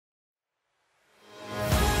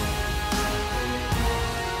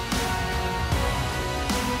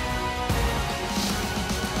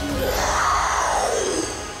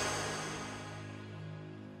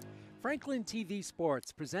Franklin TV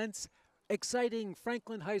Sports presents exciting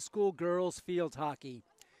Franklin High School girls field hockey.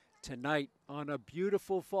 Tonight, on a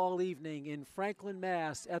beautiful fall evening in Franklin,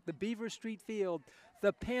 Mass, at the Beaver Street Field,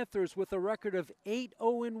 the Panthers, with a record of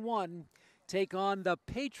 8-0-1, take on the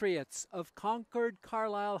Patriots of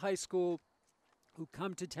Concord-Carlisle High School, who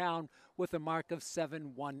come to town with a mark of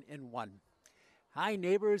 7-1-1. Hi,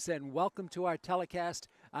 neighbors, and welcome to our telecast.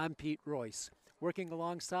 I'm Pete Royce, working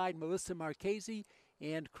alongside Melissa Marchese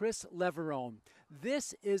and Chris Leverone.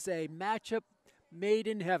 This is a matchup made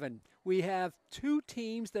in heaven. We have two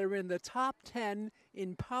teams that are in the top 10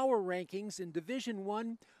 in power rankings in Division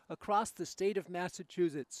I across the state of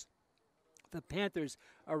Massachusetts. The Panthers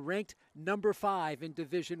are ranked number 5 in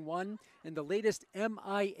Division I in the latest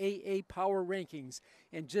MIAA power rankings,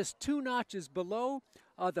 and just 2 notches below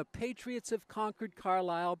are the Patriots of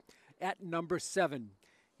Concord-Carlisle at number 7.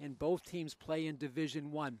 And both teams play in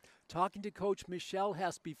Division I. Talking to Coach Michelle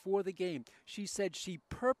Hess before the game, she said she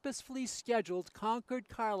purposefully scheduled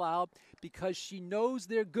Concord-Carlisle because she knows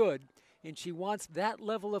they're good, and she wants that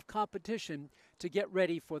level of competition to get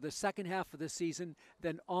ready for the second half of the season,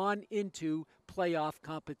 then on into playoff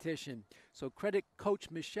competition. So credit Coach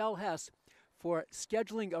Michelle Hess for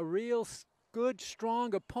scheduling a real good,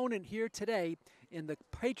 strong opponent here today in the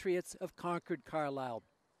Patriots of Concord-Carlisle.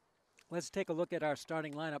 Let's take a look at our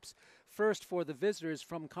starting lineups. First, for the visitors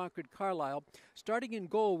from Concord-Carlisle, starting in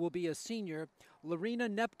goal will be a senior, Lorena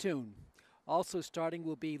Neptune. Also starting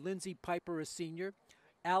will be Lindsay Piper, a senior,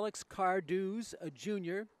 Alex Carduz, a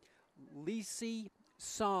junior, Lisi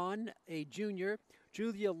Son, a junior,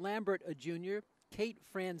 Julia Lambert, a junior, Kate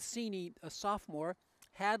Francini, a sophomore,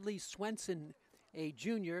 Hadley Swenson, a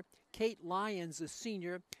junior, Kate Lyons, a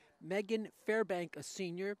senior, Megan Fairbank, a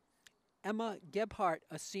senior, Emma Gebhardt,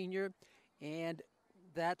 a senior, and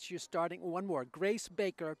that's your starting. One more, Grace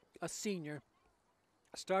Baker, a senior.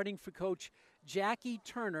 Starting for Coach Jackie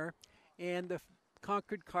Turner and the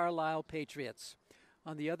Concord-Carlisle Patriots.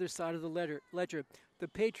 On the other side of the ledger, the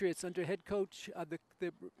Patriots under head coach,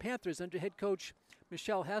 the Panthers under head coach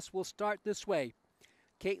Michelle Hess will start this way.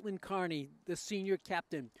 Caitlin Carney, the senior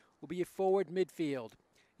captain, will be a forward midfield.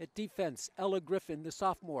 At defense, Ella Griffin, the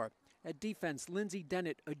sophomore. At defense, Lindsay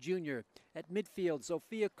Dennett, a junior. At midfield,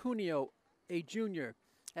 Sophia Cuneo, a junior.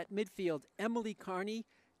 At midfield, Emily Carney,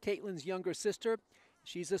 Caitlin's younger sister.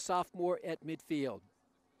 She's a sophomore at midfield.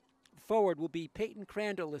 Forward will be Peyton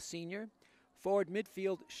Crandall, a senior. Forward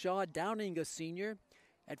midfield, Shaw Downing, a senior.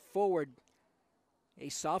 At forward, a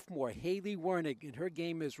sophomore, Haley Wernig, and her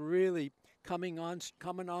game is really coming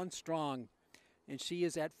on strong. And she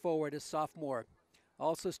is at forward, a sophomore.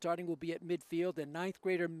 Also starting will be at midfield, and 9th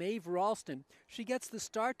grader Maeve Ralston. She gets the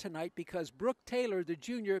start tonight because Brooke Taylor, the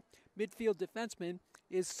junior midfield defenseman,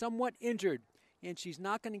 is somewhat injured, and she's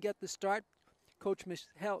not going to get the start. Coach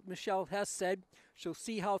Michelle Hess said she'll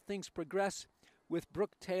see how things progress with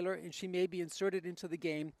Brooke Taylor, and she may be inserted into the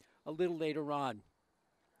game a little later on.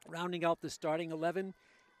 Rounding out the starting 11,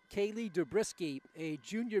 Kaylee Dobrisky, a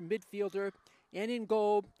junior midfielder, and in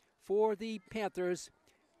goal for the Panthers,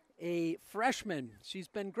 a freshman. She's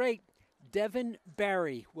been great. Devin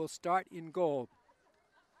Barry will start in goal.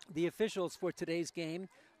 The officials for today's game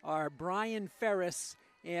are Brian Ferris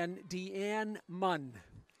and Deanne Munn.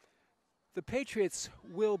 The Patriots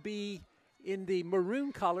will be in the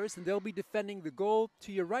maroon colors, and they'll be defending the goal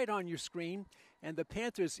to your right on your screen. And the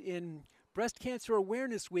Panthers in Breast Cancer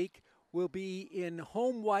Awareness Week will be in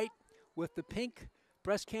home white with the pink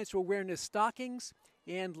breast cancer awareness stockings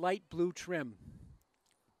and light blue trim.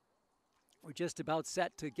 We're just about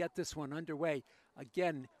set to get this one underway.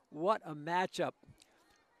 Again, what a matchup.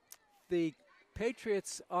 The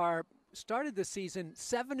Patriots started the season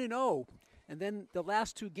 7-0, and then the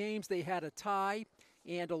last 2 games they had a tie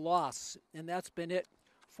and a loss, and that's been it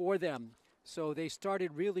for them. So they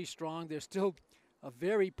started really strong. They're still a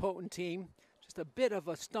very potent team. Just a bit of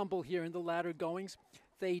a stumble here in the latter goings.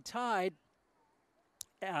 They tied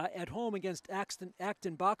at home against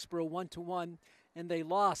Acton Boxborough 1-1, and they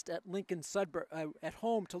lost at at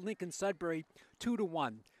home to Lincoln Sudbury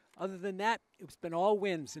 2-1. Other than that, it's been all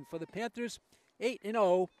wins, and for the Panthers,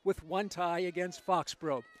 8-0 with 1 tie against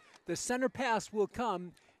Foxborough. The center pass will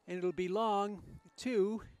come, and it'll belong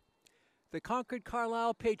to the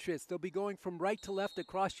Concord-Carlisle Patriots. They'll be going from right to left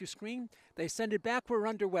across your screen. They send it back. We're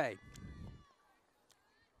underway.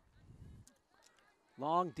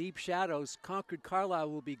 Long, deep shadows.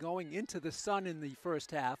 Concord-Carlisle will be going into the sun in the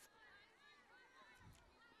first half.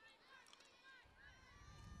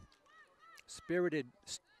 Spirited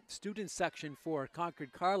student section for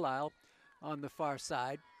Concord-Carlisle on the far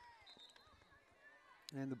side.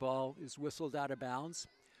 And the ball is whistled out of bounds.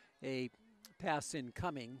 A pass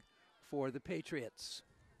incoming for the Patriots.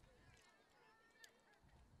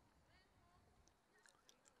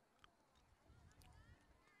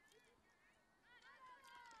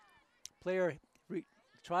 Player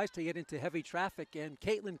tries to get into heavy traffic, and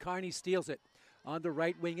Caitlin Carney steals it. On the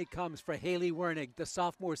right wing it comes for Haley Wernig, the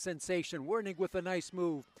sophomore sensation. Wernig with a nice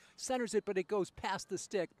move. Centers it, but it goes past the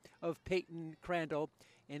stick of Peyton Crandall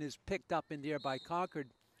and is picked up in there by Concord.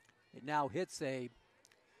 It now hits a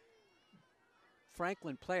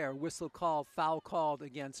Franklin player. Whistle called, foul called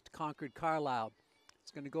against Concord-Carlisle.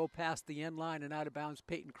 It's going to go past the end line and out of bounds.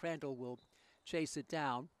 Peyton Crandall will chase it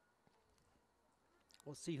down.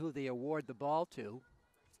 We'll see who they award the ball to.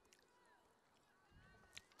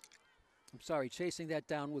 I'm sorry, chasing that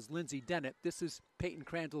down was Lindsay Dennett. This is Peyton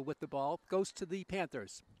Crandall with the ball. Goes to the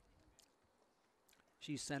Panthers.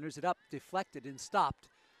 She centers it up, deflected and stopped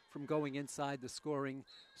from going inside the scoring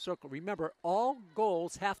circle. Remember, all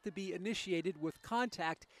goals have to be initiated with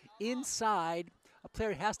contact inside. A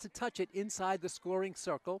player has to touch it inside the scoring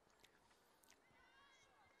circle.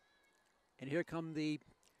 And here come the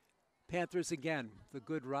Panthers again. The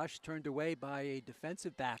good rush turned away by a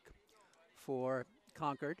defensive back for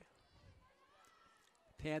Concord.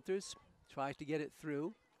 Panthers tries to get it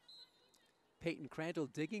through. Peyton Crandall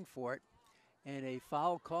digging for it. And a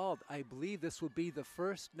foul called. I believe this will be the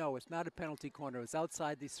first. No, it's not a penalty corner. It's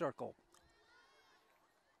outside the circle.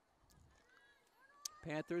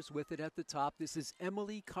 Panthers with it at the top. This is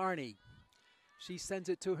Emily Carney. She sends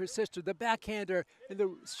it to her sister. The backhander and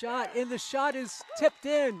the shot is tipped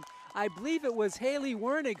in. I believe it was Haley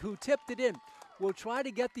Wernig who tipped it in. We'll try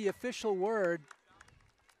to get the official word.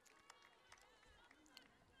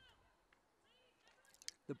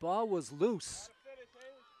 The ball was loose.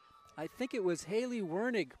 I think it was Haley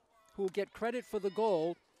Wernig who will get credit for the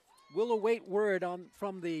goal. We'll await word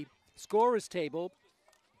from the scorer's table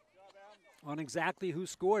on exactly who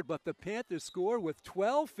scored, but the Panthers score with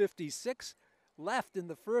 12:56 left in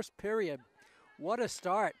the first period. What a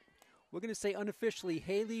start. We're going to say unofficially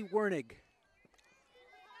Haley Wernig.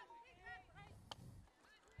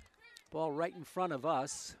 Ball right in front of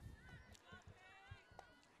us.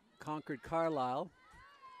 Concord-Carlisle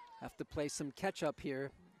have to play some catch-up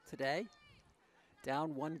here today.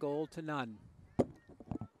 Down 1-0.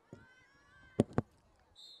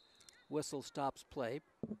 Whistle stops play.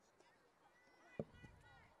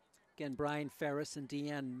 Again, Brian Ferris and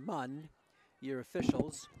Deanne Munn, your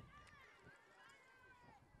officials.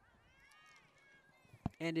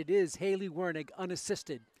 And it is Haley Wernig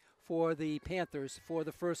unassisted for the Panthers for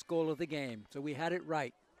the first goal of the game. So we had it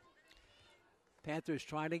right. Panthers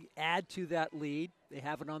trying to add to that lead. They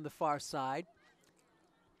have it on the far side.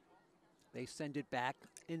 They send it back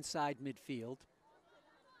inside midfield.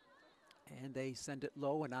 And they send it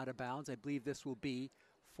low and out of bounds. I believe this will be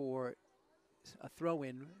for a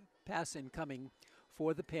throw-in, pass incoming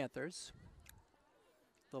for the Panthers.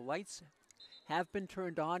 The lights have been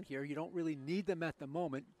turned on here. You don't really need them at the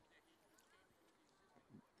moment.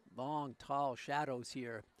 Long, tall shadows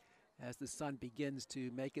here as the sun begins to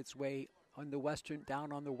make its way on the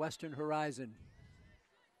down on the western horizon.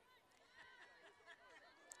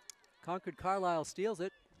 Concord-Carlisle steals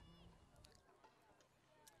it.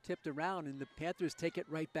 Tipped around, and the Panthers take it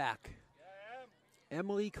right back.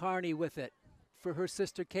 Emily Carney with it for her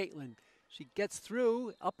sister Caitlin. She gets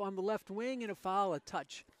through, up on the left wing, and a foul, a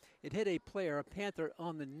touch. It hit a player, a Panther,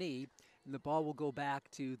 on the knee, and the ball will go back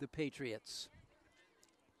to the Patriots.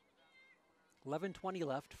 11:20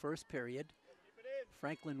 left, first period.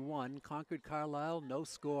 Franklin 1, Concord-Carlisle, no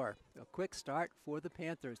score. A quick start for the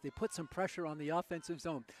Panthers. They put some pressure on the offensive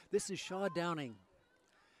zone. This is Shaw Downing.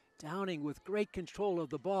 Downing with great control of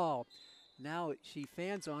the ball. Now she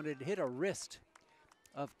fans on it, hit a wrist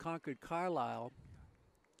of Concord-Carlisle.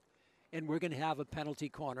 And we're going to have a penalty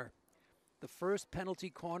corner. The first penalty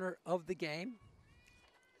corner of the game.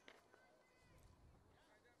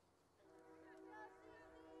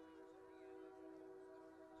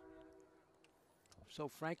 So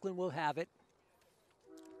Franklin will have it.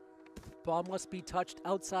 Ball must be touched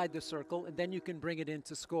outside the circle, and then you can bring it in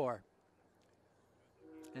to score.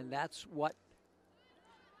 And that's what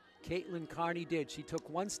Caitlin Carney did. She took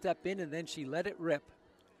one step in, and then she let it rip.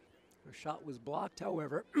 Her shot was blocked,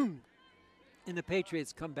 however, and the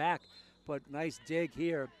Patriots come back. But nice dig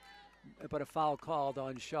here, but a foul called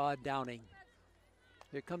on Shaw Downing.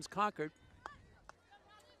 Here comes Concord.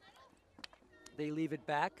 They leave it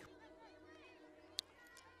back.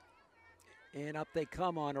 And up they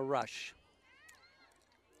come on a rush.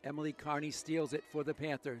 Emily Carney steals it for the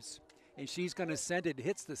Panthers. And she's going to send it.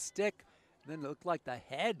 Hits the stick. And then it looked like the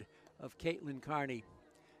head of Caitlin Carney.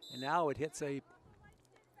 And now it hits a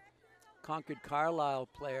Concord-Carlisle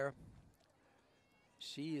player.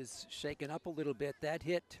 She is shaken up a little bit. That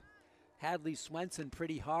hit Hadley Swenson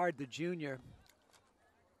pretty hard, the junior.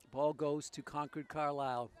 Ball goes to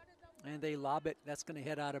Concord-Carlisle, and they lob it. That's going to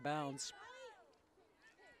head out of bounds.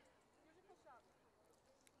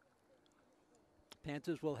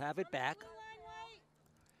 Panthers will have it back.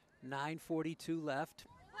 9:42 left.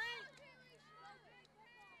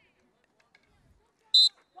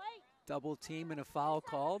 Double team and a foul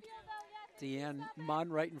called. Deanne Munn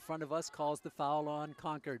right in front of us calls the foul on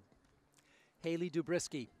Concord. Haley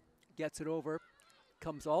Dubrisky gets it over,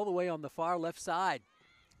 comes all the way on the far left side.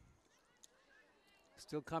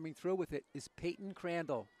 Still coming through with it is Peyton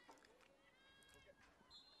Crandall.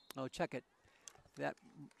 Oh, check it.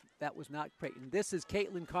 That was not Peyton. This is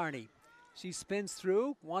Caitlin Carney. She spins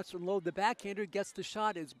through, wants to load the backhander, gets the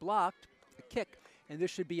shot, is blocked, a kick, and this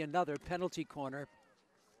should be another penalty corner.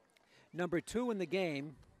 Number 2 in the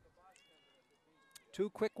game. 2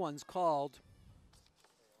 quick ones called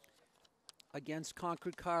against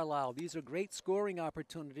Concord-Carlisle. These are great scoring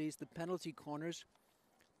opportunities, the penalty corners,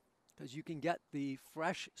 because you can get the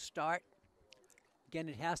fresh start. Again,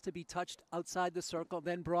 it has to be touched outside the circle,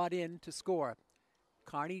 then brought in to score.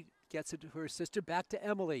 Carney gets it to her sister, back to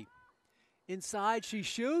Emily. Inside, she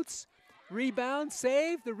shoots. Rebound,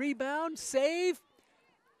 save. The rebound, save.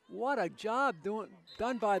 What a job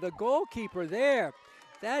done by the goalkeeper there.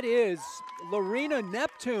 That is Lorena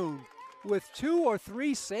Neptune with 2 or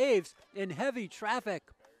 3 saves in heavy traffic.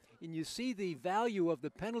 And you see the value of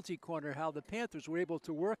the penalty corner, how the Panthers were able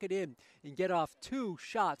to work it in and get off 2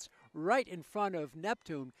 shots right in front of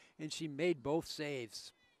Neptune, and she made both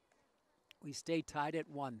saves. We stay tied at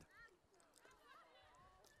 1.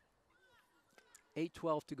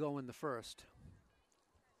 8:12 to go in the first.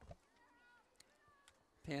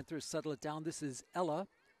 Panthers settle it down. This is Ella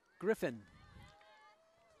Griffin.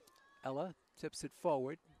 Ella tips it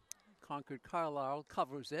forward. Concord-Carlisle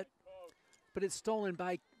covers it. But it's stolen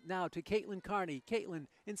by now to Caitlin Carney. Caitlin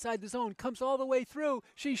inside the zone, comes all the way through.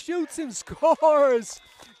 She shoots and scores.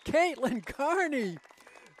 Caitlin Carney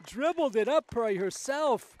dribbled it up by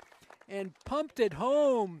herself and pumped it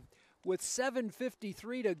home with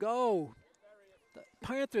 7:53 to go. The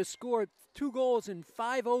Panthers scored 2 goals in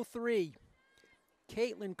 5:03.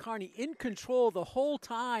 Caitlin Carney in control the whole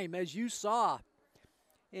time, as you saw.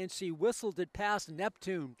 And she whistled it past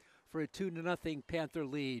Neptune for a 2-0 Panther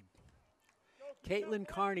lead. Caitlin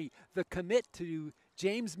Carney, the commit to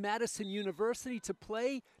James Madison University to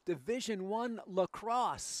play Division I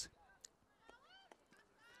lacrosse.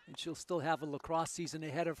 And she'll still have a lacrosse season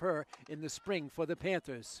ahead of her in the spring for the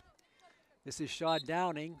Panthers. This is Shaw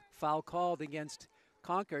Downing, foul called against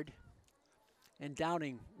Concord. And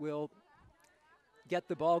Downing will get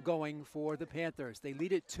the ball going for the Panthers. They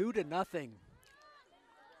lead it 2-0.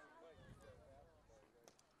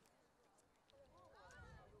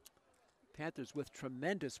 Panthers with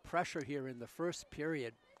tremendous pressure here in the first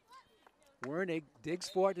period. Wernig digs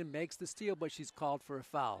for it and makes the steal, but she's called for a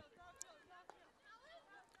foul.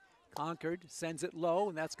 Concord sends it low,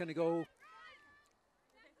 and that's going to go,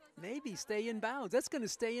 maybe stay in bounds. That's going to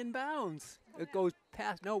stay in bounds. It goes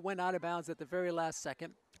past, no, it went out of bounds at the very last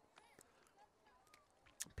second.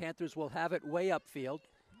 Panthers will have it way upfield,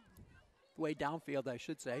 way downfield, I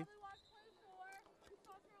should say.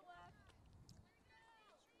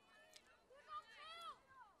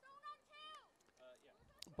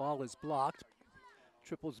 Ball is blocked.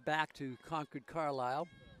 Triples back to Concord-Carlisle.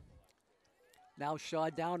 Now Shaw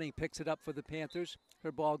Downing picks it up for the Panthers.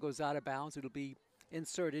 Her ball goes out of bounds. It'll be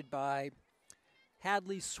inserted by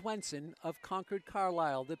Hadley Swenson of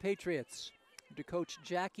Concord-Carlisle, the Patriots, to coach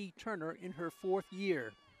Jackie Turner in her 4th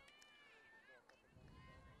year.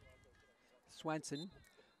 Swenson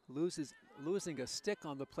losing a stick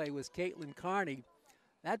on the play was Caitlin Carney.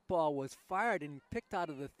 That ball was fired and picked out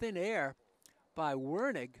of the thin air by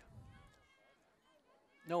Wernig.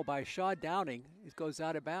 No, by Shaw Downing. It goes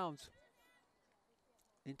out of bounds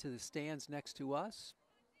into the stands next to us.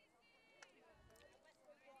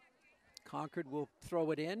 Concord will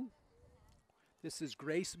throw it in. This is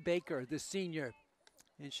Grace Baker, the senior,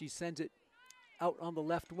 and she sends it out on the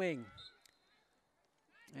left wing.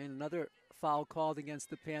 And another foul called against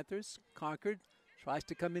the Panthers. Concord tries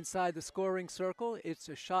to come inside the scoring circle. It's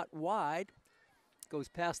a shot wide. Goes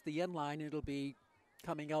past the end line. It'll be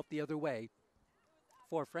coming out the other way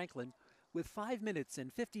for Franklin with 5 minutes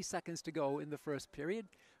and 50 seconds to go in the first period.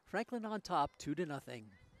 Franklin on top, 2-0.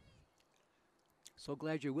 So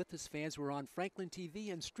glad you're with us, fans. We're on Franklin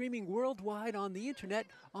TV and streaming worldwide on the internet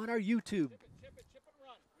on our YouTube.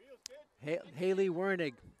 Haley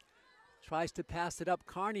Wernig tries to pass it up.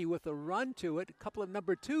 Carney with a run to it. A couple of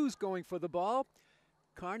number 2s going for the ball.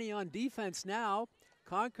 Carney on defense now.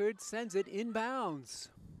 Concord sends it inbounds.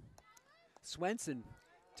 Swenson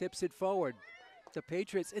tips it forward. The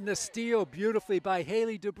Patriots in the steal beautifully by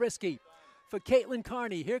Haley Dubrisky for Caitlin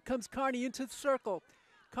Carney. Here comes Carney into the circle.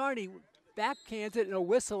 Carney backhands it and a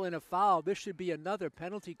whistle and a foul. This should be another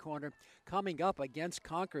penalty corner coming up against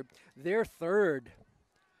Concord. Their third.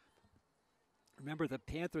 Remember, the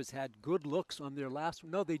Panthers had good looks on their last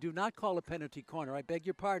one. No, they do not call a penalty corner. I beg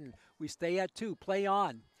your pardon. We stay at 2. Play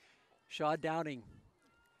on. Shaw Downing.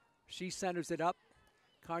 She centers it up.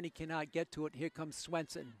 Carney cannot get to it. Here comes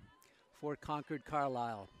Swenson for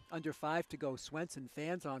Concord-Carlisle. Under 5 to go. Swenson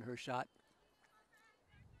fans on her shot.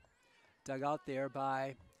 Dug out there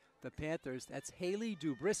by the Panthers. That's Haley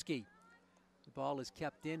Dubrisky. The ball is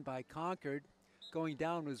kept in by Concord. Going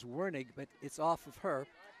down was Wernig, but it's off of her.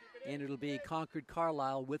 And it'll be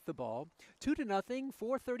Concord-Carlisle with the ball. 2-0,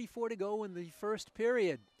 4:34 to go in the first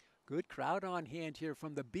period. Good crowd on hand here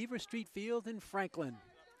from the Beaver Street Field in Franklin.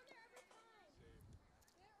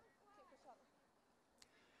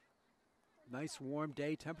 Nice warm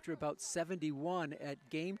day, temperature about 71 at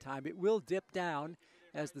game time. It will dip down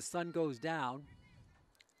as the sun goes down.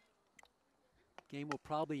 Game will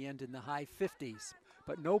probably end in the high 50s.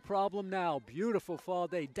 But no problem now. Beautiful fall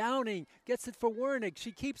day. Downing gets it for Wernig.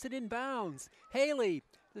 She keeps it in bounds. Haley,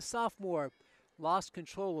 the sophomore, lost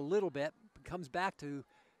control a little bit. Comes back to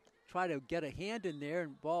try to get a hand in there,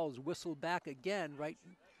 and ball's whistled back again right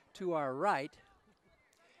to our right.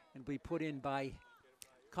 And we put in by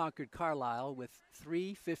Concord-Carlisle with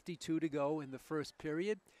 3:52 to go in the first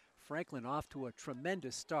period. Franklin off to a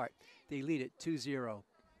tremendous start. They lead it 2-0.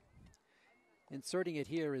 Inserting it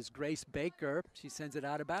here is Grace Baker. She sends it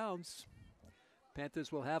out of bounds. Panthers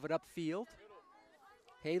will have it upfield.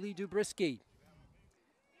 Haley Dubrisky.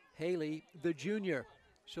 Haley, the junior.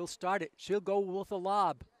 She'll start it. She'll go with a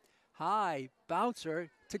lob. High bouncer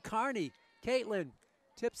to Carney. Caitlin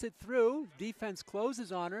tips it through. Defense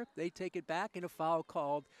closes on her. They take it back, and a foul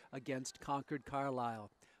called against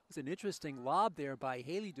Concord-Carlisle. It was an interesting lob there by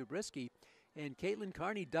Haley Dubrisky, and Caitlin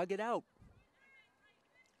Carney dug it out.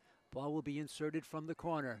 Ball will be inserted from the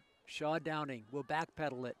corner. Shaw Downing will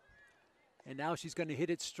backpedal it. And now she's going to hit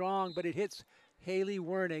it strong, but it hits Haley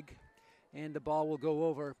Wernig, and the ball will go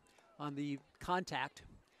over on the contact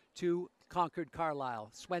to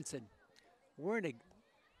Concord-Carlisle. Swenson. Wernig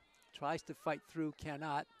tries to fight through,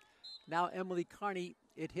 cannot. Now Emily Carney,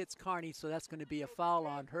 it hits Carney, so that's going to be a foul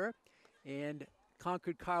on her. And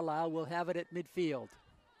Concord-Carlisle will have it at midfield.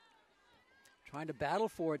 Trying to battle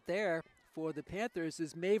for it there for the Panthers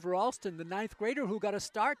is Maeve Ralston, the 9th grader who got a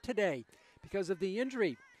start today because of the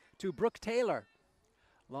injury to Brooke Taylor.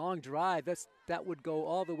 Long drive, that would go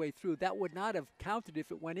all the way through. That would not have counted if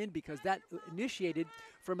it went in because that initiated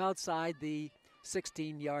from outside the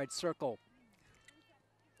 16-yard circle.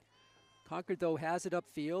 Concord, though, has it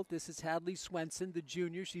upfield. This is Hadley Swenson, the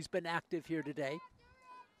junior. She's been active here today.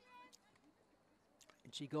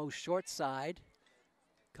 And she goes short side.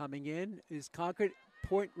 Coming in is Concord,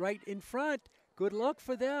 point right in front. Good luck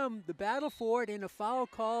for them. The battle for it, and a foul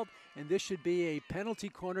called, and this should be a penalty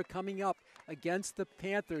corner coming up against the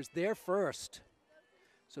Panthers. Their first.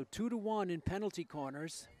 So 2-1 in penalty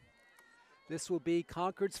corners. This will be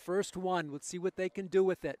Concord's first one. Let's see what they can do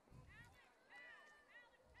with it.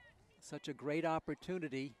 Such a great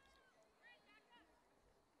opportunity.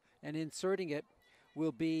 And inserting it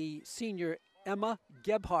will be senior Emma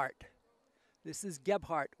Gebhardt. This is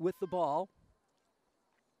Gebhardt with the ball.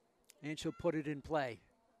 And she'll put it in play.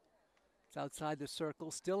 It's outside the circle,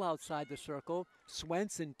 still outside the circle.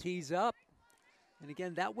 Swenson tees up. And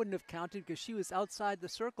again, that wouldn't have counted because she was outside the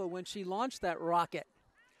circle when she launched that rocket.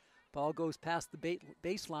 Ball goes past the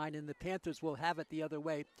baseline, and the Panthers will have it the other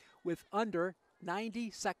way with under 90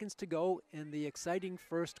 seconds to go in the exciting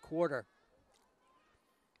first quarter.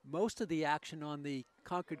 Most of the action on the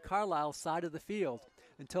Concord-Carlisle side of the field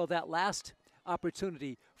until that last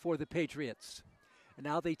opportunity for the Patriots. And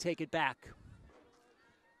now they take it back.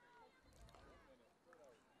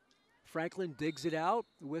 Franklin digs it out.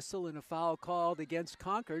 Whistle and a foul called against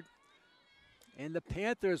Concord. And the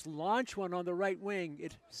Panthers launch one on the right wing.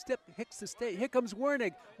 It hits the state. Here comes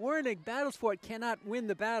Wernig. Wernig battles for it, cannot win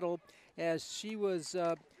the battle as she was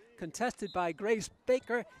contested by Grace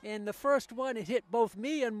Baker. And the first one, it hit both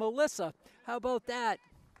me and Melissa. How about that?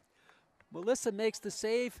 Melissa makes the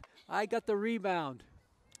save. I got the rebound.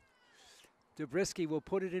 Dubrisky will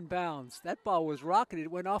put it in bounds. That ball was rocketed.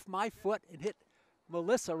 It went off my foot and hit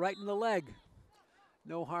Melissa right in the leg.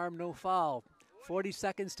 No harm, no foul. 40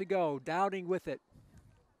 seconds to go. Downing with it.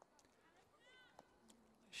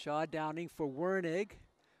 Shaw Downing for Wernig.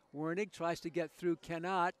 Wernig tries to get through,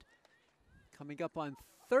 cannot. Coming up on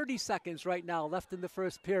 30 seconds right now left in the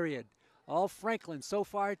first period. All Franklin so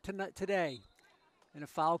far today. And a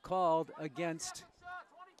foul called against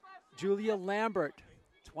Julia Lambert.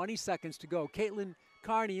 20 seconds to go. Caitlin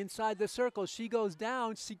Carney inside the circle. She goes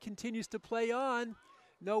down. She continues to play on.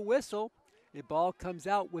 No whistle. The ball comes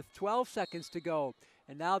out with 12 seconds to go.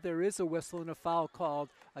 And now there is a whistle and a foul called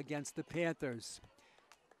against the Panthers.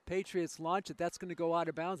 Patriots launch it. That's going to go out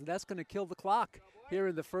of bounds, and that's going to kill the clock here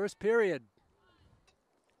in the first period.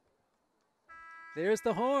 There's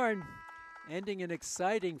the horn, ending an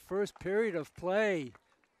exciting first period of play.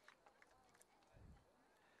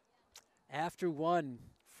 After one,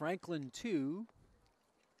 Franklin 2,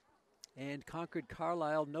 and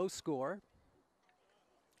Concord-Carlisle no score.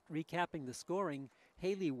 Recapping the scoring,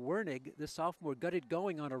 Haley Wernig, the sophomore, got it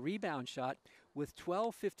going on a rebound shot with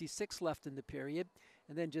 12:56 left in the period.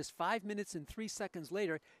 And then just 5 minutes and 3 seconds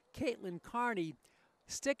later, Caitlin Carney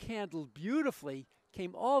stick-handled beautifully,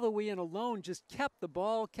 came all the way in alone, just kept the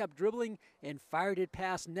ball, kept dribbling, and fired it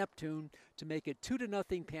past Neptune to make it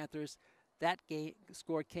 2-0 Panthers. That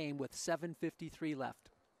score came with 7:53 left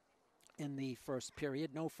in the first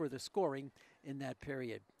period. No further scoring in that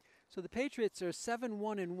period. So the Patriots are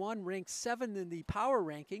 7-1-1, ranked 7th in the power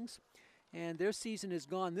rankings, and their season has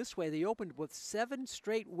gone this way. They opened with 7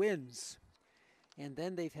 straight wins, and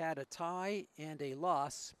then they've had a tie and a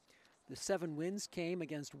loss. The 7 wins came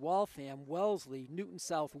against Waltham, Wellesley, Newton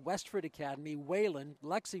South, Westford Academy, Wayland,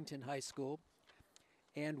 Lexington High School,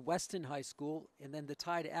 and Weston High School, and then the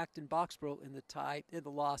tie to Acton Boxborough and the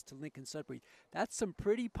loss to Lincoln Sudbury. That's some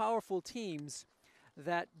pretty powerful teams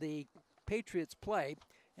that the Patriots play,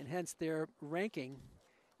 and hence their ranking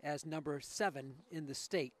as number 7 in the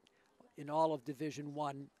state in all of Division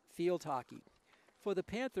I field hockey. For the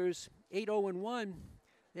Panthers, 8-0-1,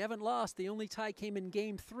 they haven't lost. The only tie came in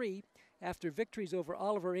Game 3 after victories over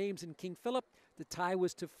Oliver Ames and King Philip. The tie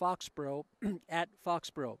was to Foxborough at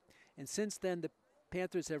Foxborough. And since then, the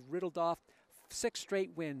Panthers have riddled off 6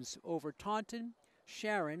 straight wins over Taunton,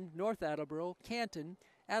 Sharon, North Attleboro, Canton,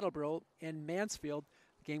 Attleboro, and Mansfield,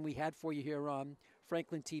 the game we had for you here on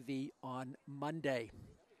Franklin TV on Monday.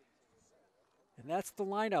 And that's the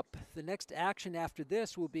lineup. The next action after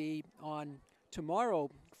this will be on tomorrow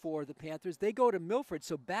for the Panthers. They go to Milford,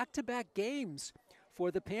 so back-to-back games for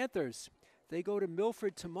the Panthers. They go to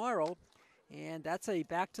Milford tomorrow, and that's a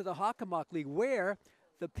back to the Hockomock League, where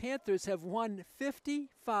the Panthers have won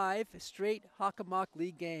 55 straight Hockomock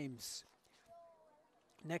League games.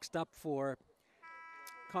 Next up for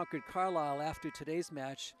Concord-Carlisle after today's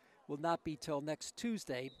match will not be till next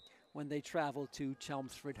Tuesday when they travel to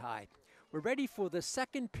Chelmsford High. We're ready for the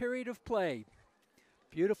second period of play.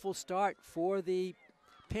 Beautiful start for the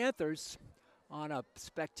Panthers on a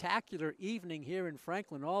spectacular evening here in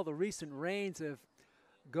Franklin. All the recent rains have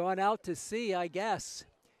gone out to sea, I guess,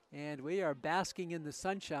 and we are basking in the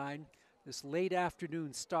sunshine. This late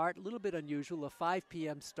afternoon start, a little bit unusual, a 5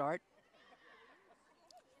 p.m. start.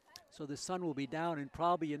 So the sun will be down in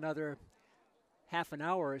probably another half an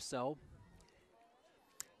hour or so.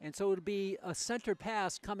 And so it'll be a center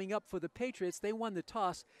pass coming up for the Patriots. They won the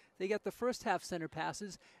toss. They get the first half center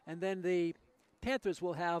passes, and then the Panthers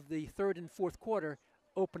will have the third and fourth quarter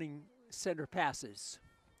opening center passes.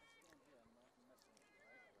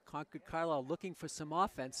 Concord-Carlisle looking for some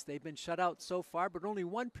offense. They've been shut out so far, but only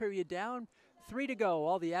one period down, 3 to go.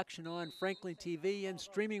 All the action on Franklin TV and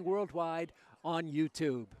streaming worldwide on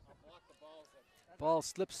YouTube. Ball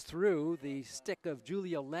slips through the stick of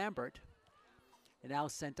Julia Lambert and now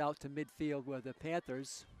sent out to midfield where the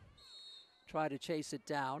Panthers try to chase it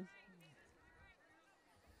down.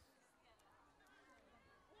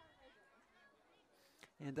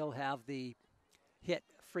 And they'll have the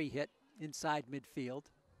free hit inside midfield.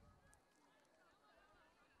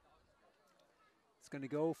 It's going to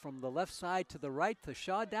go from the left side to the right to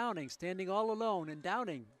Shaw Downing, standing all alone, and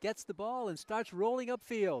Downing gets the ball and starts rolling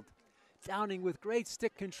upfield. Downing with great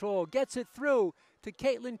stick control, gets it through to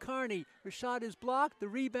Caitlin Carney. Her shot is blocked, the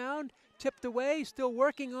rebound, tipped away, still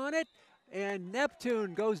working on it, and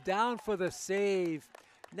Neptune goes down for the save.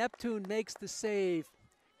 Neptune makes the save.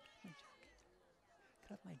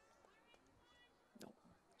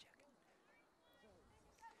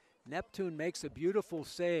 Neptune makes a beautiful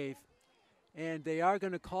save, and they are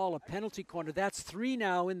going to call a penalty corner. That's 3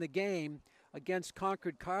 now in the game against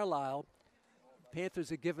Concord-Carlisle. Panthers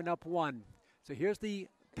have given up 1. So here's the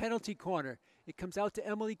penalty corner. It comes out to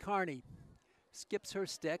Emily Carney. Skips her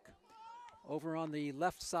stick. Over on the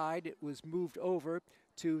left side, it was moved over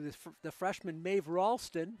to the freshman Maeve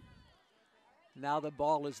Ralston. Now the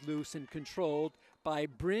ball is loose and controlled by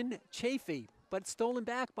Bryn Chafee, but stolen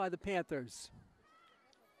back by the Panthers.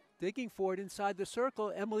 digging for it inside the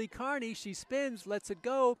circle. Emily Carney, she spins, lets it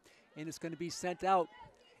go, and it's going to be sent out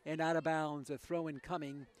and out of bounds. A throw-in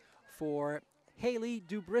coming for Haley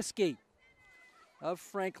Dubrisky of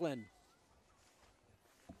Franklin.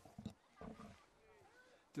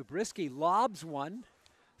 Dubrisky lobs one,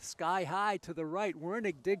 sky high to the right.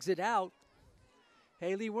 Wernig digs it out.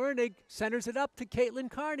 Haley Wernig centers it up to Caitlin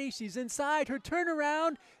Carney. She's inside. Her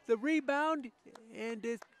turnaround, the rebound, and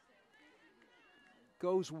it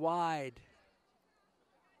goes wide.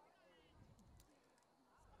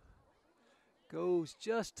 Goes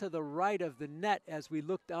just to the right of the net as we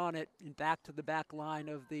looked on it and back to the back line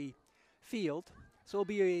of the field. So it'll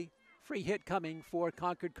be a free hit coming for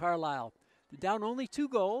Concord-Carlisle. They're down only 2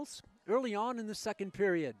 goals early on in the second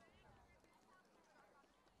period.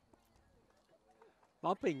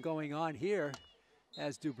 Bumping going on here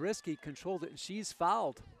as Dubrisky controlled it, and she's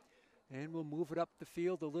fouled. And we'll move it up the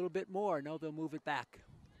field a little bit more. No, they'll move it back.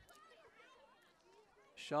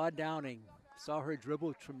 Shaw Downing saw her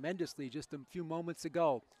dribble tremendously just a few moments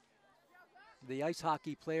ago. The ice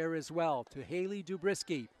hockey player as well to Haley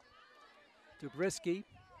Dubrisky. Dubrisky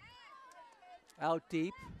out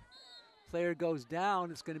deep. Player goes down.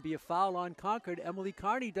 It's going to be a foul on Concord. Emily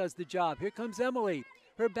Carney does the job. Here comes Emily.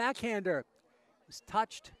 Her backhander is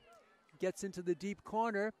touched. Gets into the deep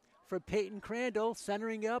corner for Peyton Crandall.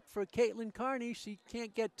 Centering up for Caitlin Carney. She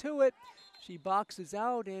can't get to it. She boxes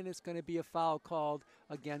out, and it's going to be a foul called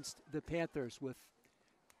against the Panthers with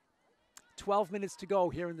 12 minutes to go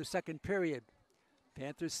here in the second period.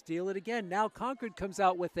 Panthers steal it again. Now Concord comes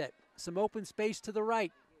out with it. Some open space to the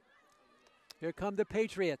right. Here come the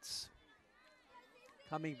Patriots.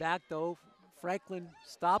 Coming back, though, Franklin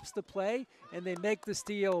stops the play, and they make the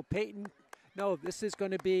steal. Peyton, no, this is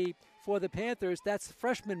going to be for the Panthers. That's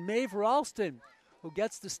freshman Maeve Ralston who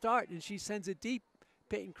gets the start, and she sends it deep.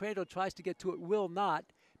 Peyton Crandall tries to get to it, will not,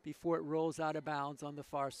 before it rolls out of bounds on the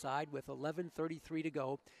far side with 11:33 to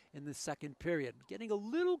go in the second period. Getting a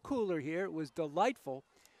little cooler here. It was delightful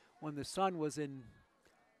when the sun was in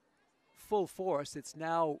full force. It's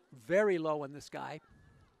now very low in the sky,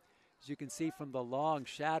 as you can see from the long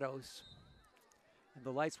shadows. And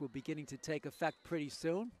the lights will be beginning to take effect pretty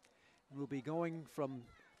soon. We'll be going from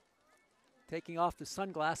taking off the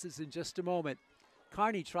sunglasses in just a moment.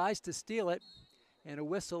 Carney tries to steal it, and a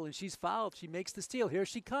whistle, and she's fouled. She makes the steal. Here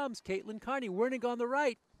she comes, Caitlin Carney. Wernig on the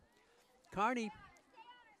right. Carney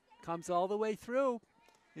comes all the way through,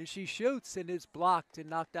 and she shoots, and is blocked and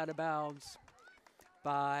knocked out of bounds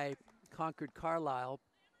by Concord-Carlisle.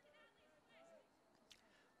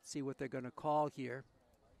 See what they're going to call here.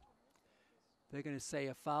 They're going to say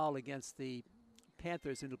a foul against the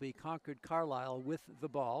Panthers, and it'll be Concord-Carlisle with the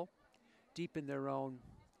ball deep in their own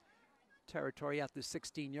territory at the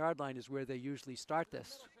 16-yard line is where they usually start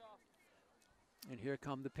this. And here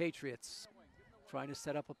come the Patriots trying to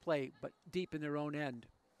set up a play, but deep in their own end.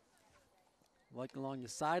 Like along the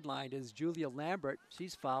sideline is Julia Lambert.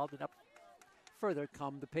 She's fouled, and up further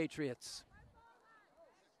come the Patriots.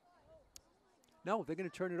 No, they're going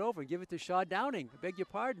to turn it over and give it to Shaw Downing. I beg your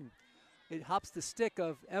pardon. It hops the stick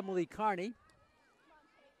of Emily Carney.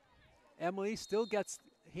 Emily still gets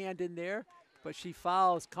hand in there, but she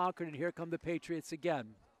fouls Concord, and here come the Patriots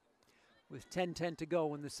again with 10:10 to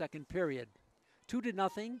go in the second period.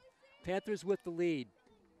 2-0, Panthers with the lead.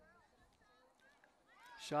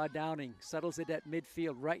 Shaw Downing settles it at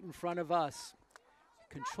midfield right in front of us,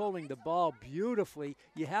 controlling the ball beautifully.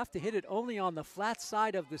 You have to hit it only on the flat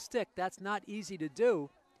side of the stick. That's not easy to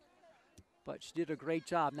do, but she did a great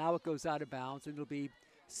job. Now it goes out of bounds, and it'll be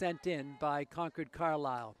sent in by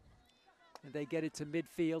Concord-Carlisle. And they get it to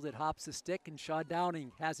midfield. It hops the stick, and Shaw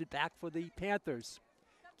Downing has it back for the Panthers.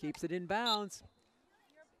 Keeps it in bounds.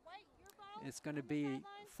 It's going to be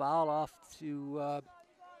foul off to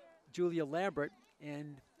Julia Lambert,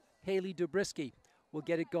 and Haley Dubrisky will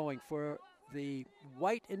get it going for the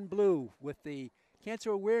white and blue with the cancer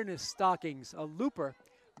awareness stockings. A looper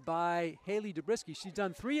by Haley Dubrisky. She's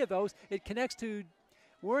done 3 of those. It connects to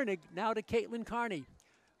Wernig, now to Caitlin Carney.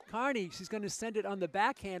 Carney, she's going to send it on the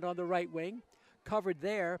backhand on the right wing, covered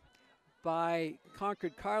there by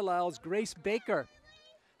Concord-Carlisle's Grace Baker.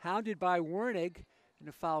 Hounded by Wernig, and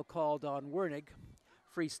a foul called on Wernig.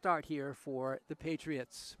 Free start here for the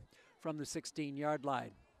Patriots from the 16-yard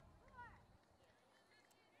line.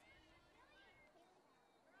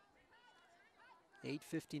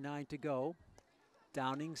 $8:59 to go.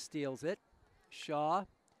 Downing steals it. Shaw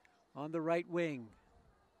on the right wing.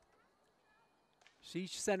 She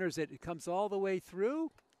centers it. It comes all the way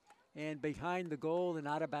through and behind the goal and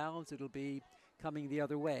out of bounds. It'll be coming the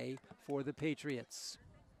other way for the Patriots.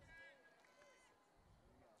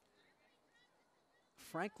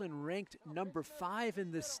 Franklin ranked number 5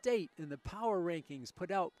 in the state in the power rankings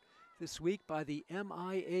put out this week by the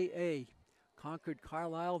MIAA.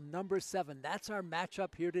 Concord-Carlisle, number 7. That's our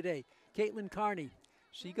matchup here today. Caitlin Carney,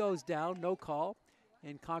 she goes down, no call,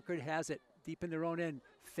 and Concord has it deep in their own end.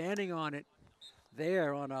 Fanning on it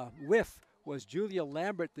there on a whiff was Julia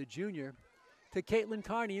Lambert, the junior. To Caitlin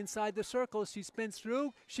Carney inside the circle. She spins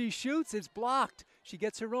through. She shoots. It's blocked. She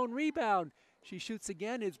gets her own rebound. She shoots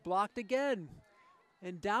again. It's blocked again.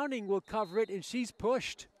 And Downing will cover it, and she's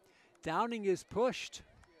pushed. Downing is pushed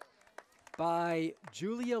by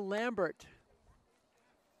Julia Lambert.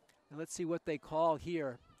 And let's see what they call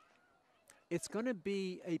here. It's going to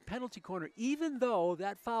be a penalty corner. Even though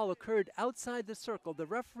that foul occurred outside the circle, the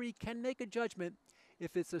referee can make a judgment.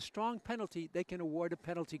 If it's a strong penalty, they can award a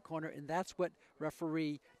penalty corner, and that's what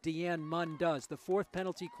referee Deanne Munn does, the 4th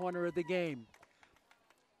penalty corner of the game.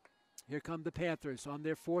 Here come the Panthers on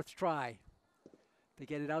their 4th try. They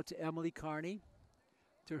get it out to Emily Carney,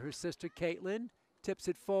 to her sister Caitlin, tips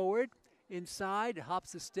it forward, inside,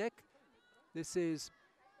 hops the stick. This is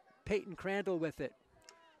Peyton Crandall with it.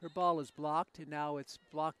 Her ball is blocked, and now it's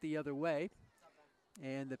blocked the other way,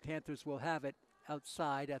 and the Panthers will have it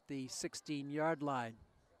outside at the 16-yard line.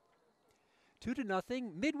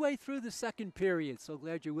 2-0, midway through the second period. So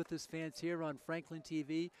glad you're with us, fans, here on Franklin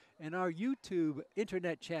TV and our YouTube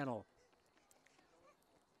internet channel.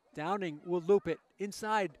 Downing will loop it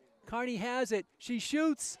inside. Carney has it. She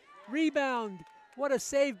shoots. Rebound. What a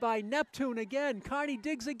save by Neptune again. Carney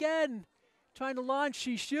digs again. Trying to launch.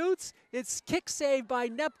 She shoots. It's kick save by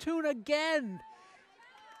Neptune again.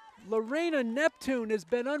 Lorena Neptune has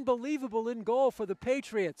been unbelievable in goal for the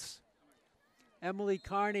Patriots. Emily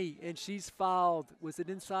Carney, and she's fouled. Was it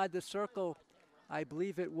inside the circle? I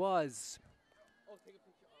believe it was.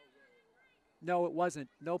 No, it wasn't.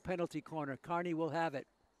 No penalty corner. Carney will have it.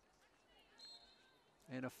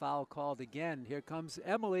 And a foul called again. Here comes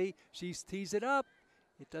Emily. She tees it up.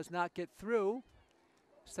 It does not get through.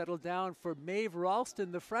 Settled down for Maeve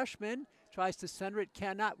Ralston, the freshman. Tries to center it,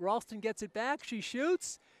 cannot. Ralston gets it back. She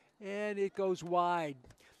shoots, and it goes wide.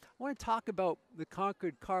 I want to talk about the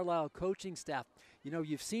Concord-Carlisle coaching staff. You know,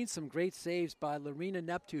 you've seen some great saves by Lorena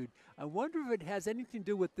Neptune. I wonder if it has anything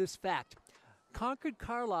to do with this fact.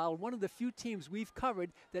 Concord-Carlisle, one of the few teams we've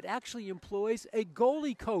covered that actually employs a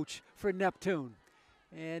goalie coach for Neptune.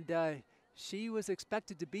 And she was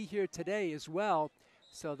expected to be here today as well.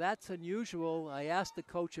 So that's unusual. I asked the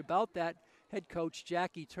coach about that. Head coach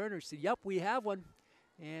Jackie Turner said, yep, we have one.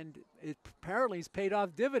 And it apparently has paid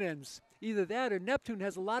off dividends. Either that or Neptune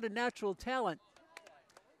has a lot of natural talent.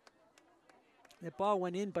 The ball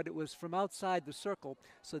went in, but it was from outside the circle,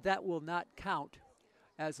 so that will not count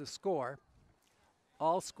as a score.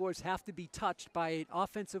 All scores have to be touched by an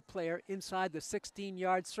offensive player inside the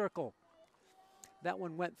 16-yard circle. That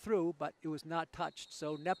one went through, but it was not touched,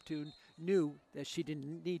 so Neptune knew that she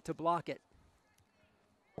didn't need to block it.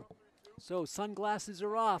 So sunglasses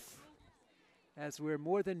are off as we're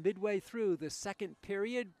more than midway through the second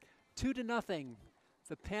period. 2-0,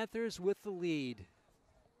 the Panthers with the lead.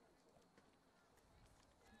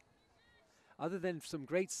 Other than some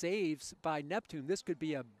great saves by Neptune, this could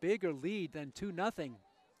be a bigger lead than 2-0.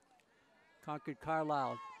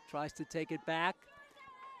 Concord-Carlisle tries to take it back.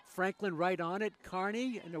 Franklin right on it.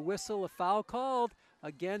 Carney, and a whistle, a foul called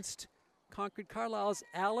against Concord-Carlisle's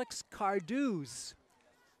Alex Carduz.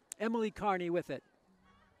 Emily Carney with it.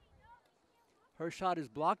 Her shot is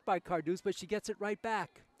blocked by Carduz, but she gets it right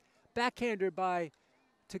back. Backhander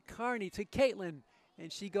to Carney, to Caitlin,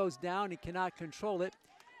 and she goes down and cannot control it.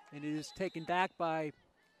 And it is taken back by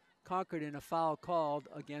Concord and a foul called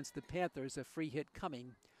against the Panthers, a free hit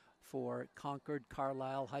coming for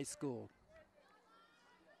Concord-Carlisle High School.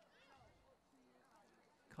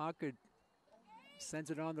 Concord sends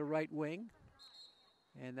it on the right wing,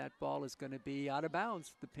 and that ball is going to be out of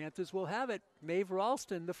bounds. The Panthers will have it. Maeve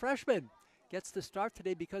Ralston, the freshman, gets the start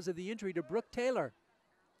today because of the injury to Brooke Taylor.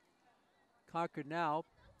 Concord now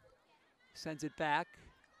sends it back.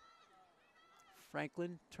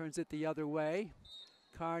 Franklin turns it the other way.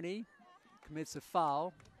 Carney commits a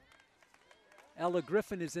foul. Ella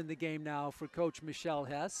Griffin is in the game now for Coach Michelle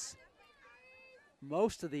Hess.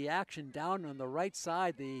 Most of the action down on the right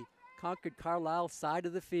side, the Concord-Carlisle side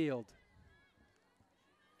of the field.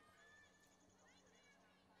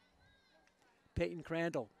 Peyton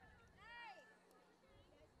Crandall.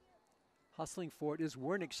 Hustling for it is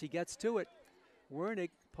Wernick. She gets to it.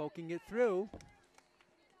 Wernick poking it through.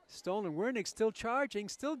 Stolen. Wernick still charging,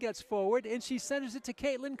 still gets forward, and she sends it to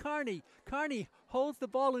Caitlin Carney. Carney holds the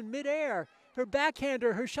ball in midair. Her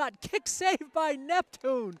backhander, her shot, kick save by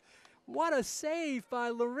Neptune. What a save by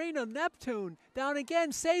Lorena Neptune. Down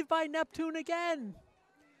again, saved by Neptune again.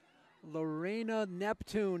 Lorena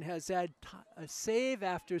Neptune has had a save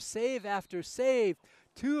after save after save.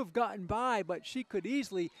 2 have gotten by, but she could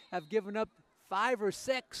easily have given up 5 or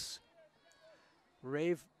 6.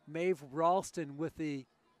 Maeve Ralston with the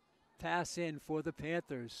pass in for the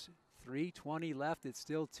Panthers. 3:20 left. It's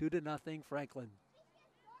still 2-0 Franklin.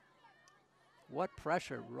 What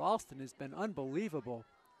pressure. Ralston has been unbelievable.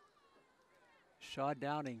 Shaw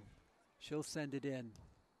Downing. She'll send it in.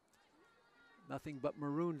 Nothing but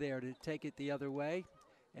Maroon there to take it the other way.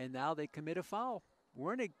 And now they commit a foul.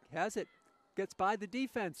 Wernig has it. Gets by the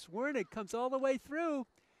defense. Wernig comes all the way through.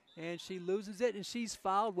 And she loses it, and she's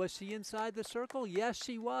fouled. Was she inside the circle? Yes,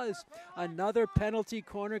 she was. Another penalty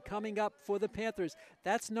corner coming up for the Panthers.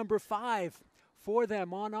 That's number 5 for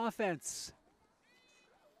them on offense.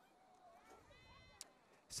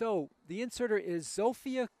 So the inserter is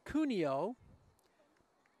Zofia Cuneo.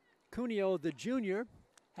 Cuneo, the junior,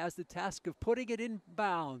 has the task of putting it in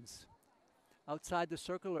bounds. Outside the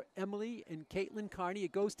circle are Emily and Caitlin Carney.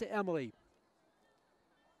 It goes to Emily.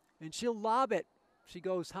 And she'll lob it. She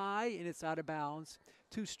goes high, and it's out of bounds.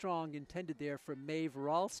 Too strong intended there for Maeve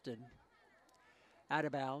Ralston. Out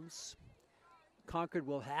of bounds. Concord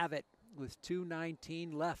will have it with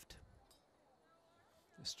 2:19 left.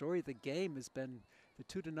 The story of the game has been the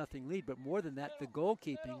 2-0 lead, but more than that, the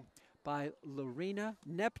goalkeeping by Lorena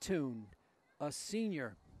Neptune, a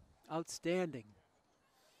senior. Outstanding.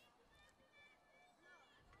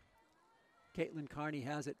 Caitlin Carney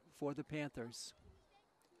has it for the Panthers.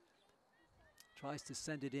 Tries to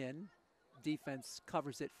send it in. Defense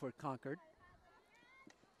covers it for Concord.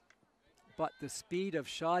 But the speed of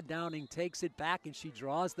Shaw Downing takes it back, and she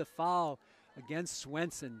draws the foul against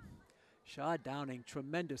Swenson. Shaw Downing,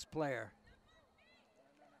 tremendous player.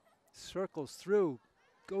 Circles through,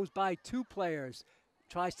 goes by 2 players.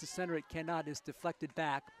 Tries to center it, cannot, is deflected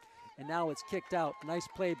back. And now it's kicked out. Nice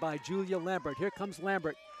play by Julia Lambert. Here comes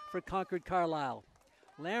Lambert for Concord-Carlisle.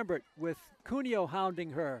 Lambert with Cuneo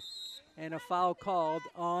hounding her. And a foul called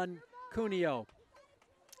on Cuneo.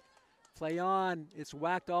 Play on. It's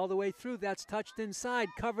whacked all the way through. That's touched inside.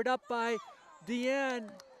 Covered up by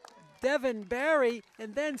Devin Barry.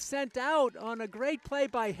 And then sent out on a great play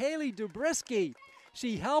by Haley Dubrisky.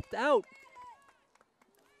 She helped out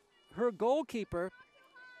her goalkeeper,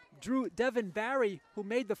 Devin Barry, who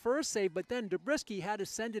made the first save. But then Dubrisky had to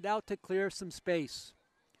send it out to clear some space.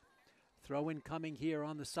 Throw-in coming here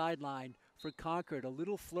on the sideline for Concord. A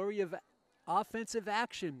little flurry of offensive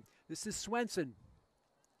action. This is Swenson.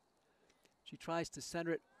 She tries to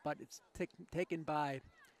center it, but it's taken by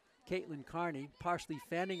Caitlin Carney, partially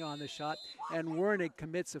fanning on the shot, and Wernig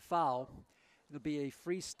commits a foul. It'll be a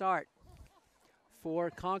free start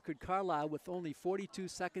for Concord-Carlisle with only 42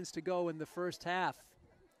 seconds to go in the first half.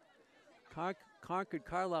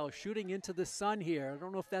 Concord-Carlisle shooting into the sun here. I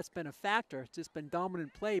don't know if that's been a factor. It's just been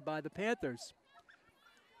dominant play by the Panthers.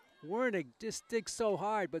 Wernig just digs so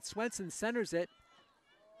hard, but Swenson centers it.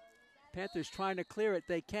 Panthers trying to clear it.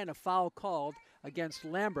 They can. A foul called against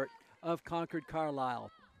Lambert of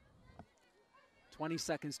Concord-Carlisle. 20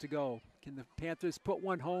 seconds to go. Can the Panthers put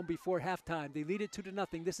one home before halftime? They lead it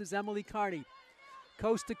 2-0. This is Emily Carney.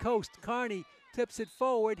 Coast to coast. Carney tips it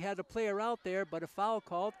forward. Had a player out there, but a foul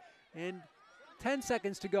called. And 10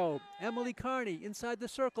 seconds to go. Emily Carney inside the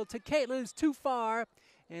circle to Caitlin. It's too far.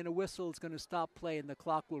 And a whistle is going to stop play, and the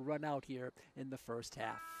clock will run out here in the first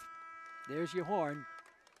half. There's your horn.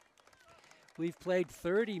 We've played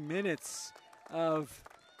 30 minutes of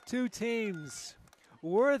 2 teams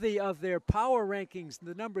worthy of their power rankings.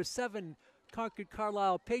 The number 7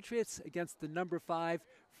 Concord-Carlisle Patriots against the number 5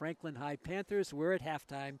 Franklin High Panthers. We're at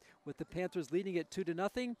halftime with the Panthers leading it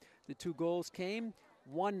 2-0. The 2 goals came,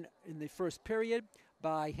 one in the first period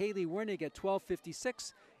by Haley Wernig at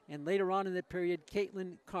 12:56. And later on in the period,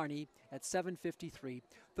 Caitlin Carney at 7:53.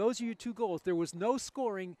 Those are your 2 goals. There was no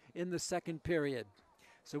scoring in the second period.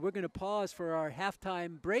 So we're going to pause for our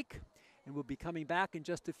halftime break, and we'll be coming back in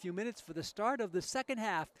just a few minutes for the start of the second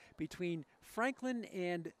half between Franklin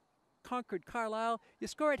and Concord-Carlisle. You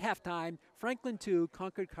score at halftime, Franklin 2,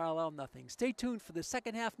 Concord-Carlisle nothing. Stay tuned for the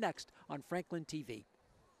second half next on Franklin TV.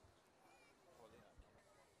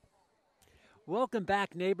 Welcome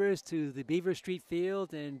back, neighbors, to the Beaver Street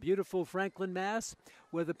Field in beautiful Franklin, Mass.,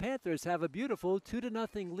 where the Panthers have a beautiful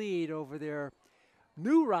 2-0 lead over their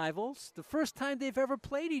new rivals. The first time they've ever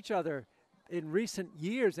played each other in recent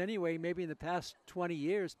years anyway, maybe in the past 20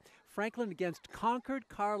 years. Franklin against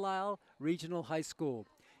Concord-Carlisle Regional High School.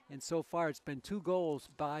 And so far it's been 2 goals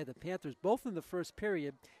by the Panthers, both in the first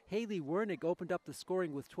period. Haley Wernig opened up the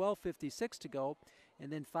scoring with 12:56 to go.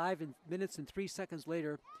 And then 5 minutes and 3 seconds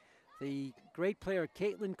later, the great player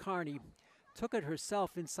Caitlin Carney took it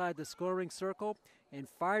herself inside the scoring circle and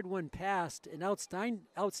fired one past an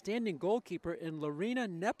outstanding goalkeeper in Lorena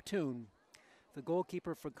Neptune, the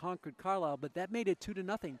goalkeeper for Concord-Carlisle, but that made it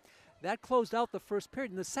 2-0. That closed out the first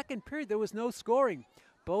period. In the second period, there was no scoring.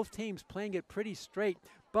 Both teams playing it pretty straight,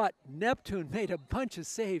 but Neptune made a bunch of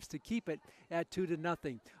saves to keep it at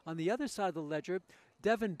 2-0. On the other side of the ledger,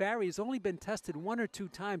 Devin Barry has only been tested 1 or 2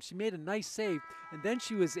 times. She made a nice save, and then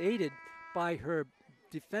she was aided by her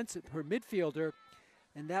midfielder,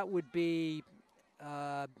 and that would be,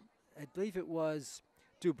 I believe it was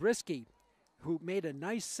Dubrisky, who made a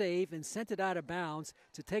nice save and sent it out of bounds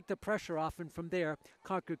to take the pressure off, and from there,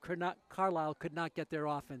 Concord-Carlisle could not get their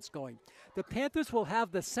offense going. The Panthers will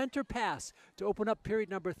have the center pass to open up period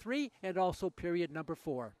number 3 and also period number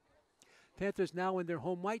 4. Panthers now in their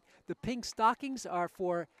home white. The pink stockings are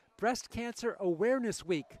for Breast Cancer Awareness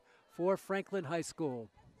Week for Franklin High School.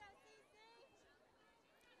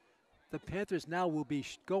 The Panthers now will be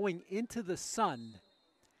going into the sun.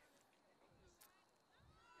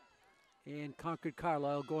 And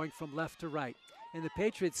Concord-Carlisle going from left to right. And the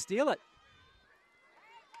Patriots steal it.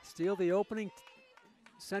 Steal the opening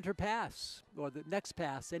center pass, or the next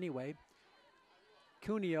pass anyway.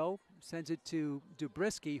 Cuneo sends it to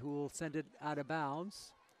Dubrisky, who will send it out of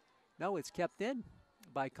bounds. No, it's kept in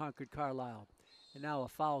by Concord-Carlisle. And now a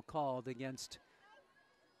foul called against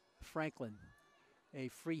Franklin. A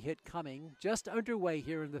free hit coming, just underway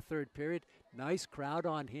here in the third period. Nice crowd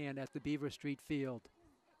on hand at the Beaver Street Field.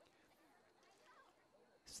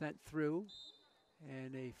 Sent through,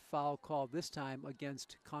 and a foul called this time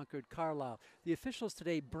against Concord-Carlisle. The officials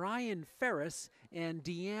today, Brian Ferris and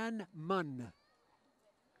Deanne Munn.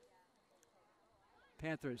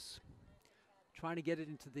 Panthers trying to get it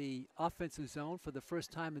into the offensive zone for the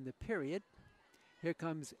first time in the period. Here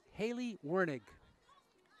comes Haley Wernig.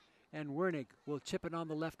 And Wernig will chip it on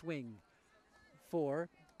the left wing for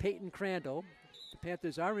Peyton Crandall. The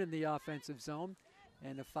Panthers are in the offensive zone,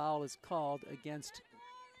 and a foul is called against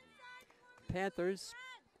Panthers,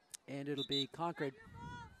 and it'll be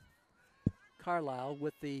Concord-Carlisle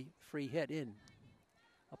with the free hit in.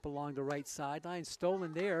 Up along the right sideline,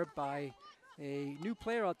 stolen there by a new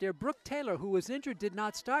player out there. Brooke Taylor, who was injured, did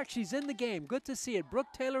not start. She's in the game. Good to see it.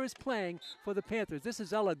 Brooke Taylor is playing for the Panthers. This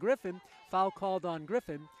is Ella Griffin. Foul called on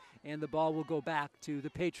Griffin, and the ball will go back to the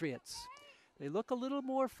Patriots. They look a little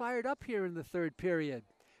more fired up here in the third period.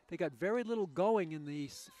 They got very little going in the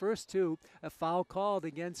first two. A foul called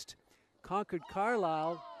against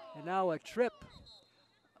Concord-Carlisle, and now a trip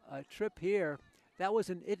here. That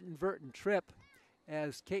was an inadvertent trip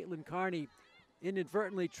as Caitlin Carney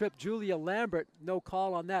inadvertently tripped Julia Lambert. No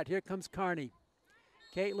call on that. Here comes Carney.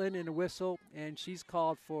 Caitlin in a whistle, and she's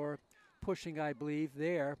called for pushing, I believe,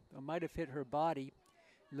 there. It might have hit her body,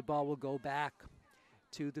 and the ball will go back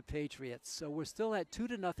to the Patriots. So we're still at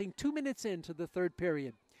 2-0, 2 minutes into the third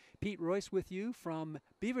period. Pete Royce with you from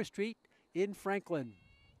Beaver Street in Franklin.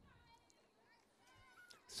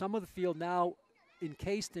 Some of the field now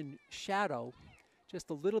encased in shadow, just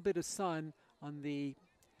a little bit of sun on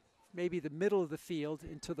maybe the middle of the field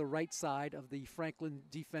into the right side of the Franklin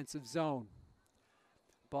defensive zone.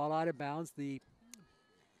 Ball out of bounds. The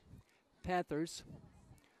Panthers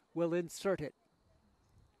will insert it.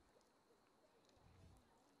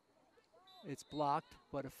 It's blocked,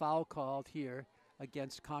 but a foul called here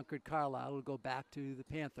against Concord-Carlisle. It'll go back to the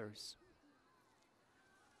Panthers.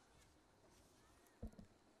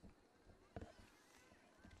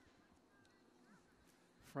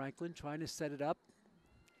 Franklin trying to set it up,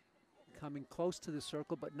 coming close to the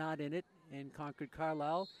circle but not in it, and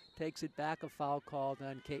Concord-Carlisle takes it back. A foul called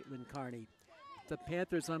on Caitlin Carney. The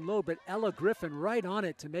Panthers unload, but Ella Griffin right on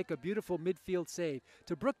it to make a beautiful midfield save.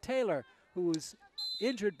 To Brooke Taylor, who was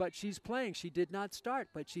injured, but she's playing. She did not start,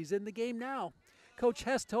 but she's in the game now. Coach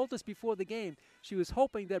Hess told us before the game she was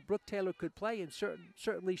hoping that Brooke Taylor could play, and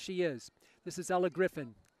certainly she is. This is Ella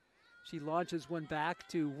Griffin. She launches one back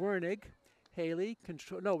to Wernig.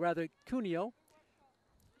 Cuneo.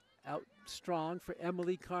 Out strong for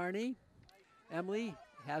Emily Carney. Emily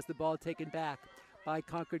has the ball taken back by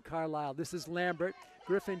Concord-Carlisle. This is Lambert.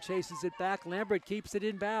 Griffin chases it back. Lambert keeps it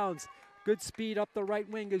in bounds. Good speed up the right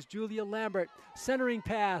wing is Julia Lambert. Centering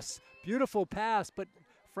pass. Beautiful pass, but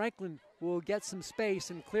Franklin will get some space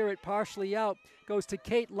and clear it partially out. Goes to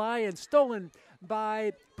Kate Lyon. Stolen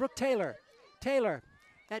by Brooke Taylor. Taylor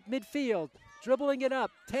at midfield. Dribbling it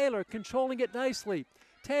up. Taylor controlling it nicely.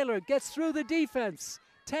 Taylor gets through the defense.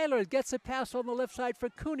 Taylor gets a pass on the left side for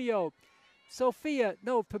Cuneo.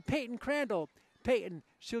 For Peyton Crandall. Peyton,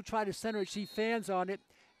 she'll try to center it. She fans on it.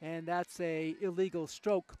 and that's a illegal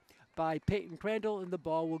stroke by Peyton Crandall, and the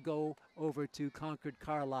ball will go over to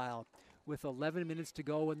Concord-Carlisle. With 11 minutes to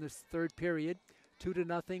go in this third period,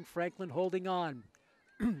 2-0, Franklin holding on.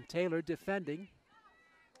 Taylor defending.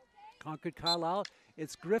 Concord-Carlisle,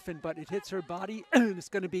 it's Griffin, but it hits her body. It's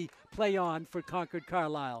going to be play on for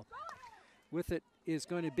Concord-Carlisle. With it is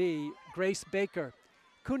going to be Grace Baker.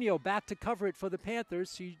 Cuneo back to cover it for the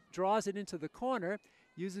Panthers. She draws it into the corner,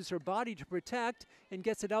 uses her body to protect, and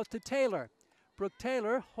gets it out to Taylor. Brooke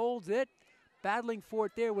Taylor holds it, battling for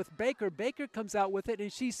it there with Baker. Baker comes out with it,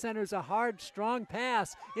 and she centers a hard, strong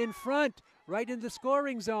pass in front, right in the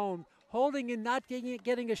scoring zone. Holding and not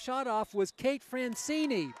getting a shot off was Kate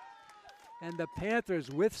Francini. And the Panthers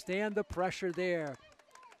withstand the pressure there.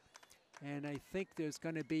 And I think there's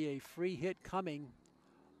going to be a free hit coming,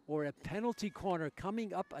 or a penalty corner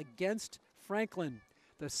coming up against Franklin.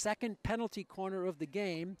 The second penalty corner of the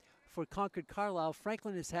game for Concord-Carlisle.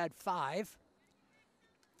 Franklin has had 5.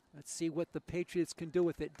 Let's see what the Patriots can do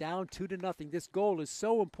with it. Down 2-0. This goal is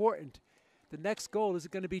so important. The next goal, is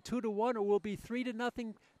it going to be 2-1 or will it be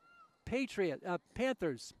 3-0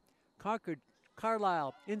 Panthers?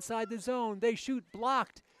 Concord-Carlisle inside the zone. They shoot,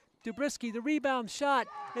 blocked. Dubrisky, the rebound shot,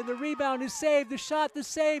 and the rebound is saved. The shot, the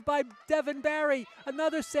save by Devin Barry.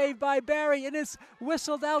 Another save by Barry, and it's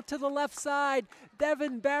whistled out to the left side.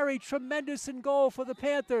 Devin Barry, tremendous in goal for the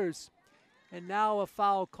Panthers. And now a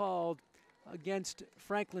foul called against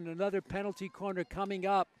Franklin. Another penalty corner coming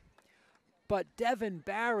up. But Devin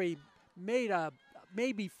Barry made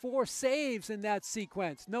maybe 4 saves in that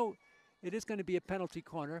sequence. No, it is going to be a penalty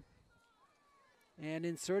corner. And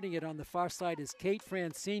inserting it on the far side is Kate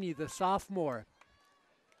Francini, the sophomore.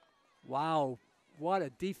 Wow, what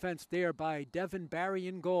a defense there by Devin Barry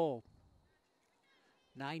in goal.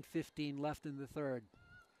 9:15 left in the third.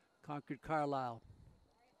 Concord-Carlisle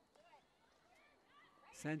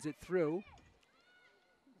sends it through.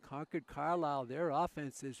 Concord-Carlisle, their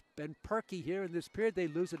offense has been perky here in this period. They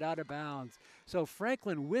lose it out of bounds. So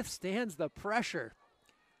Franklin withstands the pressure.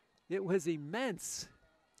 It was immense.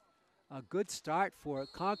 A good start for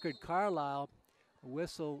Concord-Carlisle. A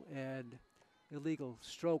whistle and illegal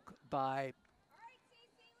stroke by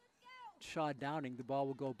Shaw Downing. The ball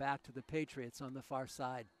will go back to the Patriots on the far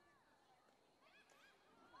side.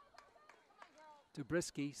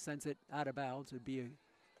 Dubrisky sends it out of bounds. It would be a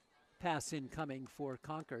pass incoming for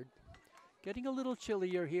Concord. Getting a little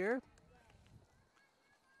chillier here.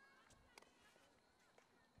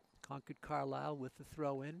 Concord-Carlisle with the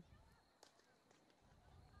throw in.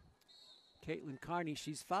 Caitlin Carney,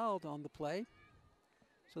 she's fouled on the play.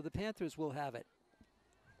 So the Panthers will have it.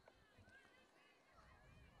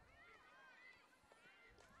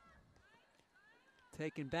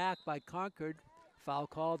 Taken back by Concord. Foul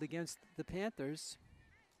called against the Panthers.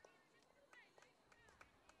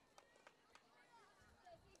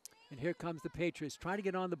 And here comes the Patriots trying to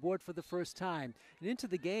get on the board for the first time. And into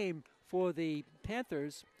the game for the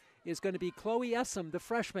Panthers is going to be Chloe Essam, the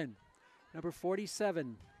freshman, number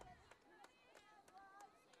 47.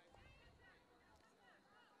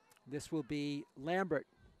 This will be Lambert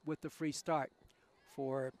with the free start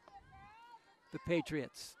for the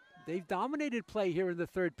Patriots. They've dominated play here in the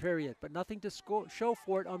third period, but nothing to show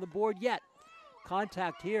for it on the board yet.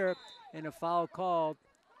 Contact here and a foul called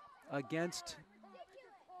against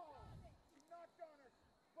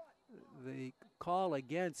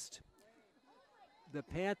the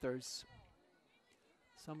Panthers.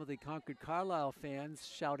 Some of the Concord-Carlisle fans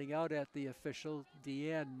shouting out at the official,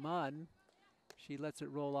 Deanne Munn. She lets it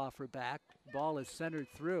roll off her back. Ball is centered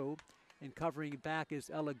through, and covering back is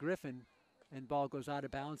Ella Griffin, and ball goes out of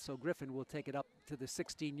bounds, so Griffin will take it up to the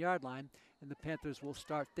 16-yard line, and the Panthers will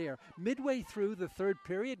start there. Midway through the third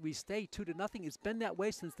period, we stay 2-0. It's been that way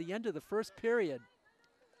since the end of the first period.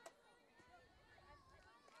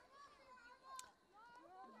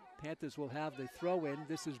 Panthers will have the throw in.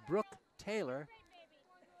 This is Brooke Taylor.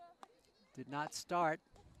 Did not start.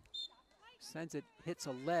 Sends it, hits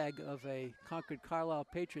a leg of a Concord-Carlisle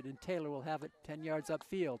Patriot, and Taylor will have it 10 yards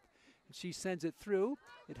upfield. And she sends it through.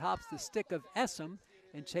 It hops the stick of Essam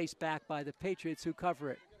and chased back by the Patriots, who cover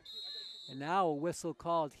it. And now a whistle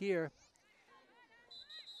called here.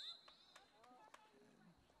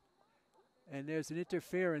 And there's an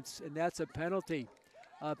interference, and that's a penalty.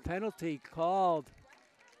 A penalty called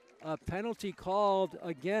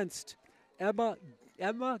against Emma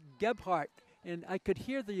Gebhardt. And I could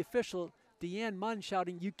hear the official, Deanne Munn,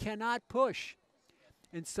 shouting, "You cannot push."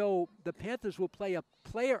 And so the Panthers will play a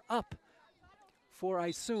player up for, I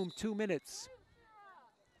assume, 2 minutes.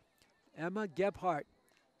 Emma Gebhardt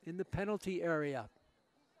in the penalty area.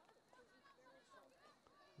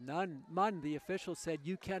 Munn, the official, said,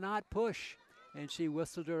 "You cannot push," and she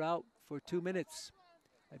whistled her out for 2 minutes.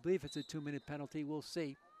 I believe it's a 2-minute penalty. We'll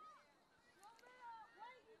see.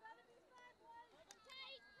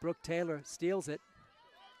 Brooke Taylor steals it.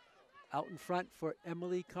 Out in front for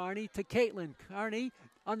Emily Carney to Caitlin. Carney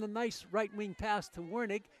on the nice right wing pass to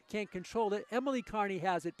Wernig. Can't control it. Emily Carney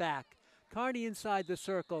has it back. Carney inside the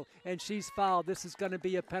circle, and she's fouled. This is going to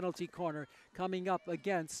be a penalty corner coming up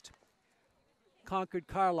against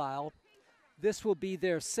Concord-Carlisle. This will be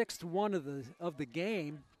their 6th one of the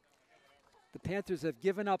game. The Panthers have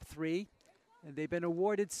given up 3, and they've been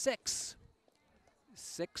awarded 6.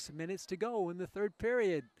 6 minutes to go in the 3rd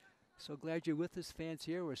period. So glad you're with us, fans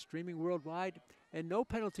here. We're streaming worldwide. And no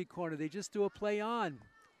penalty corner. They just do a play on.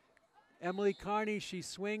 Emily Carney, she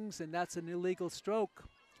swings, and that's an illegal stroke.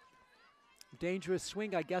 Dangerous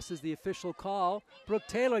swing, I guess, is the official call. Brooke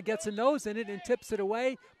Taylor gets a nose in it and tips it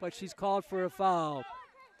away, but she's called for a foul.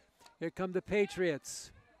 Here come the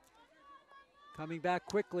Patriots. Coming back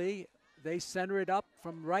quickly. They center it up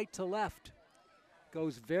from right to left.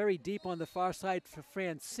 Goes very deep on the far side for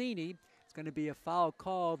Francini. It's going to be a foul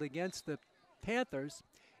called against the Panthers,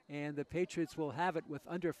 and the Patriots will have it with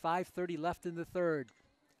under 5:30 left in the 3rd.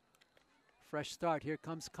 Fresh start. Here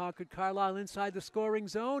comes Concord-Carlisle inside the scoring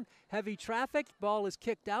zone. Heavy traffic. Ball is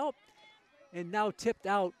kicked out and now tipped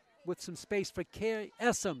out with some space for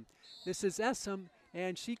Essam. This is Essam,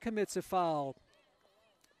 and she commits a foul.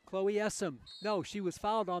 Chloe Essam. No, she was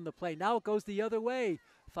fouled on the play. Now it goes the other way.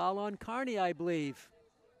 Foul on Carney, I believe.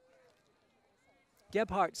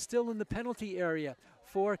 Gebhardt still in the penalty area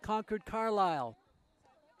for Concord-Carlisle.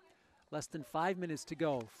 Less than 5 minutes to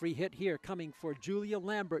go. Free hit here coming for Julia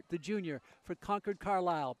Lambert, the junior, for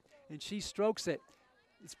Concord-Carlisle. And she strokes it.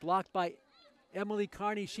 It's blocked by Emily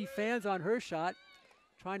Carney. She fans on her shot.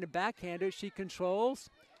 Trying to backhand it. She controls.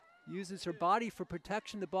 Uses her body for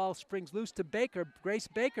protection. The ball springs loose to Baker. Grace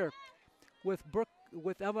Baker with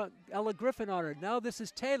Ella Griffin on her. Now this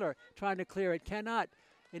is Taylor trying to clear it. Cannot.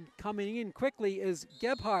 And coming in quickly is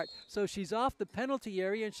Gebhardt. So she's off the penalty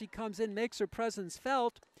area, and she comes in, makes her presence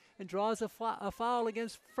felt, and draws a foul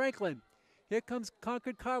against Franklin. Here comes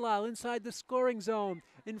Concord-Carlisle inside the scoring zone.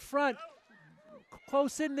 In front,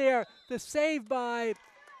 close in there. The save by,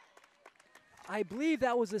 I believe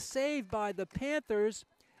that was a save by the Panthers.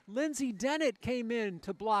 Lindsay Dennett came in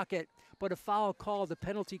to block it, but a foul called, the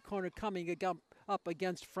penalty corner coming up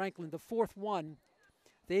against Franklin, the 4th one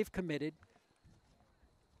they've committed.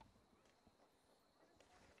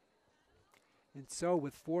 And so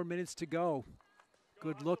with 4 minutes to go,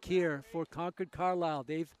 good look here for Concord-Carlisle.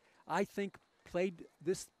 They've, I think, played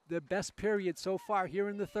the best period so far here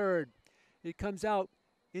in the 3rd. It comes out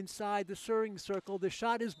inside the scoring circle. The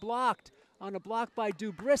shot is blocked on a block by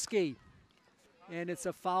Dubrisky. And it's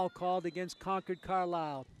a foul called against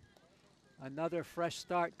Concord-Carlisle. Another fresh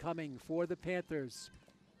start coming for the Panthers.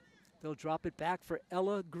 They'll drop it back for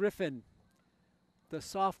Ella Griffin. The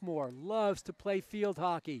sophomore loves to play field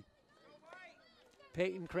hockey.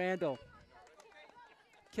 Peyton Crandall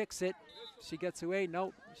kicks it. She gets away.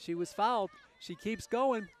 No, she was fouled. She keeps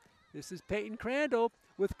going. This is Peyton Crandall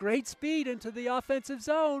with great speed into the offensive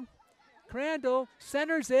zone. Crandall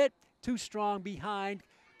centers it. Too strong behind,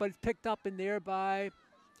 but it's picked up in there by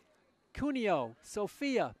Cuneo.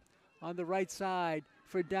 Sophia on the right side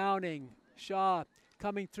for Downing. Shaw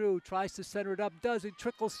coming through, tries to center it up, does it,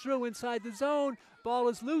 trickles through inside the zone. Ball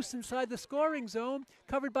is loose inside the scoring zone,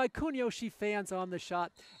 covered by Cuneo. She fans on the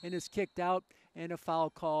shot and is kicked out, and a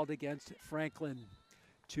foul called against Franklin.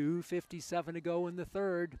 2:57 to go in the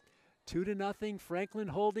 3rd. 2-0, Franklin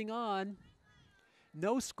holding on.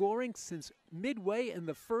 No scoring since midway in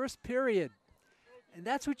the 1st period. And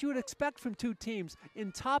that's what you would expect from two teams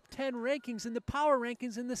in top 10 rankings in the power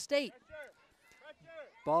rankings in the state.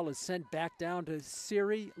 Ball is sent back down to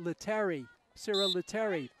Cyril Letary.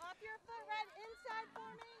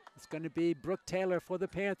 It's going to be Brooke Taylor for the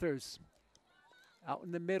Panthers. Out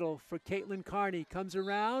in the middle for Caitlin Carney. Comes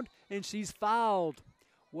around, and she's fouled.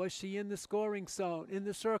 Was she in the scoring zone, in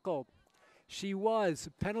the circle? She was.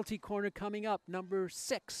 Penalty corner coming up, number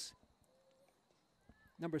 6.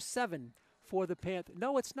 Number 7 for the Panthers.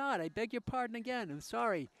 No, it's not. I beg your pardon again. I'm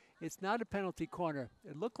sorry. It's not a penalty corner.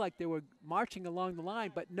 It looked like they were marching along the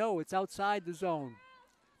line, but no, it's outside the zone.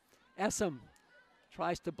 Essam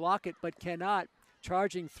tries to block it, but cannot.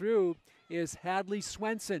 Charging through is Hadley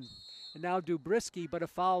Swenson. And now Dubrisky, but a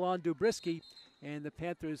foul on Dubrisky. And the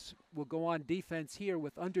Panthers will go on defense here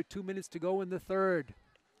with under 2 minutes to go in the 3rd.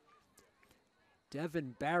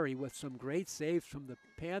 Devin Barry with some great saves from the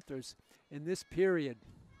Panthers in this period.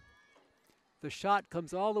 The shot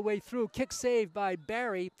comes all the way through. Kick save by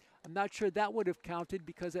Barry. I'm not sure that would have counted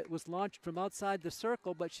because it was launched from outside the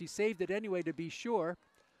circle, but she saved it anyway to be sure.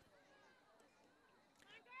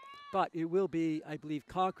 But it will be, I believe,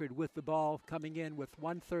 Concord with the ball coming in with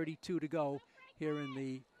 1:32 to go here in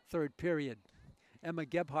the third period. Emma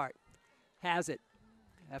Gebhardt has it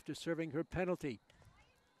after serving her penalty.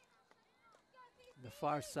 On the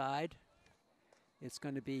far side, it's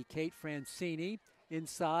going to be Kate Francini.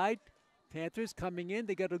 Inside, Panthers coming in.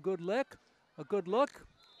 They get a good look.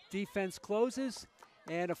 Defense closes,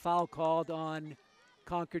 and a foul called on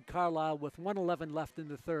Concord-Carlisle with 1:11 left in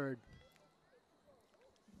the third.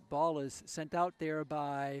 Ball is sent out there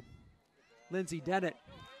by Lindsay Dennett.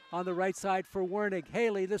 On the right side for Wernig.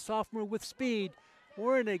 Haley, the sophomore, with speed.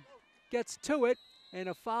 Wernig gets to it, and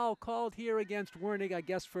a foul called here against Wernig, I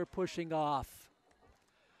guess, for pushing off.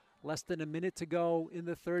 Less than a minute to go in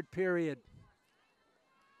the third period.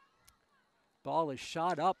 Ball is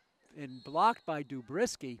shot up and blocked by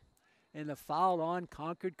Dubrisky, and the foul on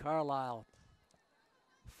Concord-Carlisle.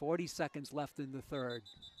 40 seconds left in the third.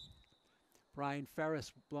 Brian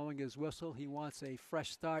Ferris blowing his whistle. He wants a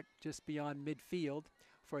fresh start just beyond midfield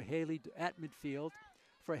for Haley, at midfield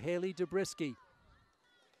for Haley Dubrisky.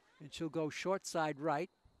 And she'll go short side right.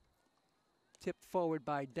 Tipped forward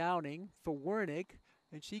by Downing for Wernig.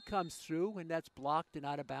 And she comes through, and that's blocked and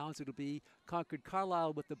out of bounds. It'll be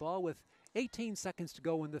Concord-Carlisle with the ball with 18 seconds to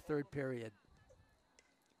go in the third period.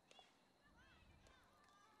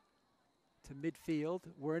 To midfield,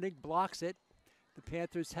 Wernig blocks it. The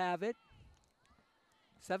Panthers have it.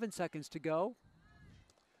 7 seconds to go.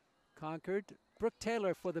 Concord, Brooke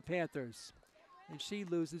Taylor for the Panthers. And she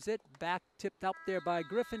loses it. Back tipped up there by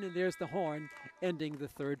Griffin, and there's the horn ending the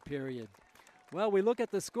third period. Well, we look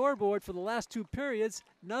at the scoreboard for the last two periods.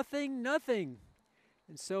 Nothing.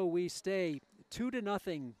 And so we stay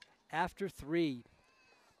 2-0 after 3.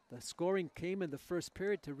 The scoring came in the first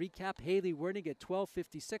period. To recap, Haley Wernig at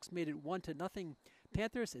 12:56 made it 1-0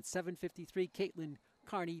 Panthers. At 7:53, Caitlin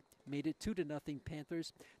Carney made it 2-0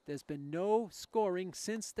 Panthers. There's been no scoring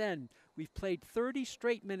since then. We've played 30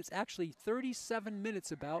 straight minutes, actually 37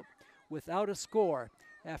 minutes about, without a score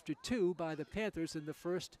after 2 by the Panthers in the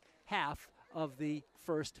first half of the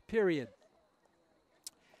first period.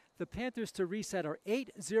 The Panthers, to reset, are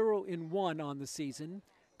 8-0-1 on the season.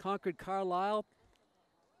 Concord-Carlisle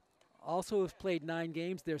also has played 9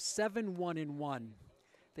 games. They're 7-1-1.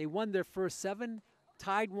 They won their first 7,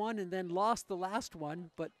 tied 1, and then lost the last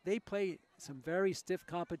one, but they play some very stiff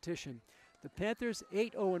competition. The Panthers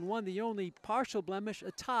 8-0-1, the only partial blemish,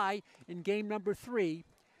 a tie in game number 3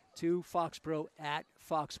 to Foxborough at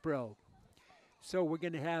Foxborough. So we're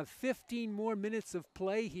going to have 15 more minutes of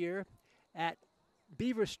play here at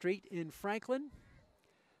Beaver Street in Franklin.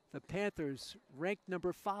 The Panthers ranked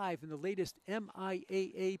number 5 in the latest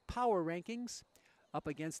MIAA power rankings, up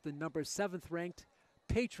against the number 7th ranked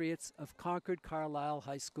Patriots of Concord-Carlisle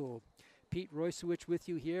High School. Pete Roysowicz with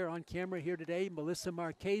you here on camera here today, Melissa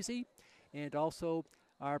Marchese, and also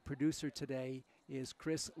our producer today is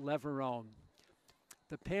Chris Leverone.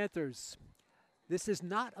 The Panthers, this is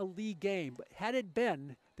not a league game, but had it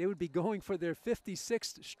been, they would be going for their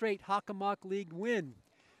 56th straight Hockomock League win.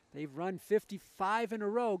 They've run 55 in a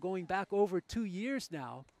row, going back over 2 years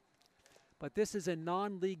now. But this is a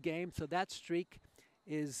non-league game, so that streak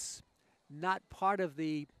is not part of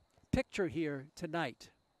the picture here tonight.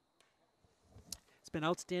 It's been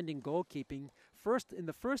outstanding goalkeeping. First, in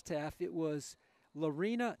the first half, it was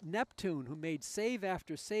Lorena Neptune who made save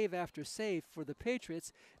after save after save for the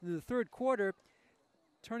Patriots. In the third quarter,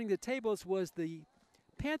 turning the tables was the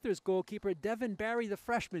Panthers goalkeeper, Devin Barry, the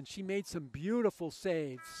freshman. She made some beautiful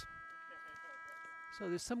saves. So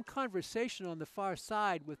there's some conversation on the far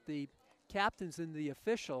side with the captains and the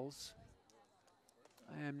officials.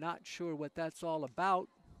 I am not sure what that's all about.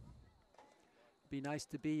 It'd be nice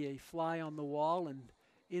to be a fly on the wall and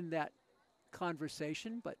in that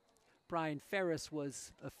conversation, but Brian Ferris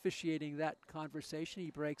was officiating that conversation.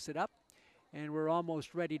 He breaks it up, and we're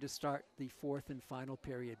almost ready to start the fourth and final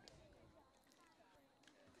period.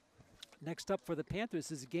 Next up for the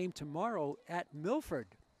Panthers is a game tomorrow at Milford.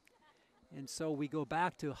 And so we go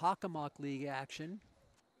back to Hockomock League action.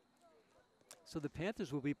 So the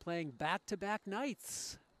Panthers will be playing back-to-back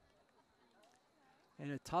nights.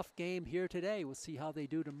 And a tough game here today. We'll see how they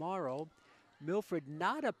do tomorrow. Milford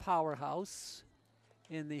not a powerhouse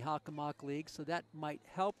in the Hockomock League, so that might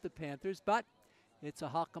help the Panthers, but it's a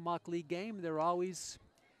Hockomock League game. They're always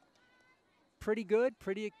pretty good,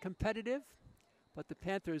 pretty competitive. But the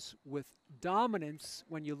Panthers with dominance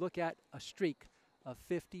when you look at a streak of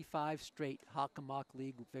 55 straight Hockomock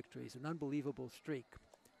League victories, an unbelievable streak.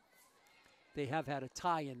 They have had a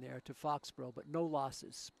tie in there to Foxborough, but no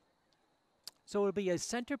losses. So it'll be a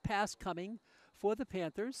center pass coming for the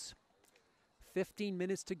Panthers. 15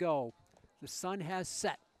 minutes to go. The sun has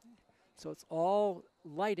set. So it's all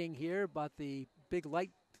lighting here, but the big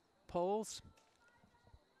light poles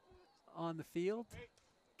on the field.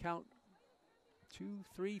 Count 2,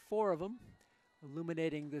 3, 4 of them,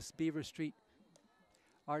 illuminating this Beaver Street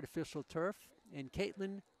artificial turf. And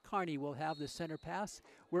Caitlin Carney will have the center pass.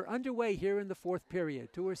 We're underway here in the fourth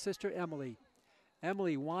period to her sister Emily.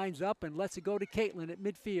 Emily winds up and lets it go to Caitlin at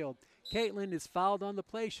midfield. Caitlin is fouled on the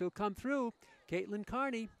play. She'll come through. Caitlin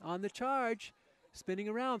Carney on the charge. Spinning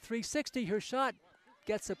around, 360. Her shot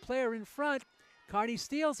gets a player in front. Carney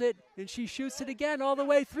steals it, and she shoots it again all the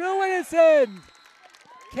way through, and it's in!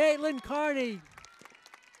 Caitlin Carney.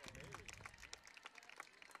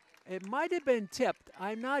 It might have been tipped.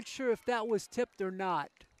 I'm not sure if that was tipped or not.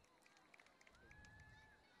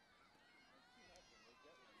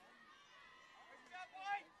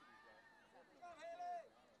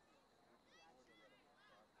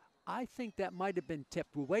 I think that might have been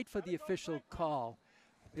tipped. We'll wait for the official call.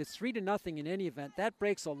 It's 3-0 in any event. That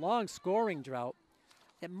breaks a long scoring drought.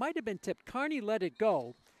 It might have been tipped. Carney let it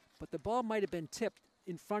go, but the ball might have been tipped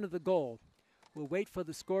in front of the goal. We'll wait for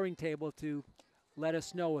the scoring table to let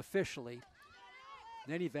us know officially.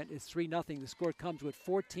 In any event, it's 3-0. The score comes with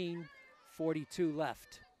 14:42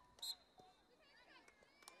 left.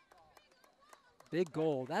 Big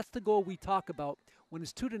goal. That's the goal we talk about. When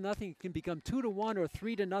it's 2-0, it can become 2-1 or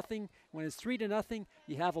 3-0. When it's 3-0,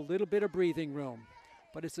 you have a little bit of breathing room.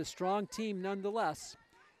 But it's a strong team nonetheless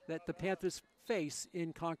that the Panthers face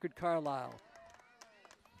in Concord-Carlisle.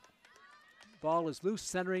 Ball is loose,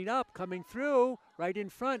 centering up, coming through, right in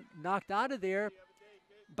front, knocked out of there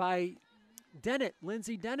by Dennett,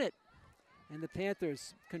 Lindsay Dennett. And the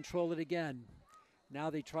Panthers control it again. Now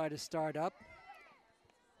they try to start up.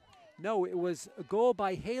 No, it was a goal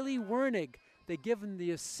by Haley Wernig. They give him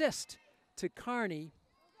the assist to Carney,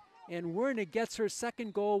 and Wernig gets her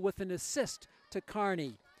second goal with an assist to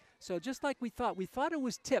Carney. So just like we thought it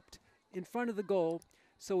was tipped in front of the goal,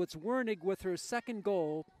 so it's Wernig with her second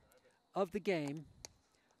goal of the game,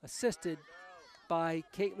 assisted by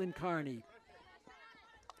Caitlin Carney.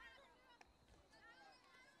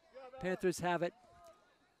 Panthers have it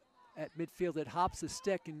at midfield. It hops a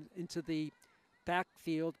stick, and into the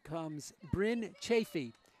backfield comes Bryn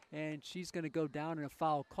Chafee, and she's going to go down in a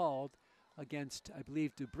foul called against, I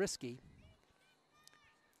believe, Dubrisky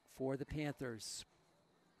for the Panthers.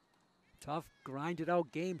 Tough, grinded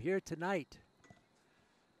out game here tonight.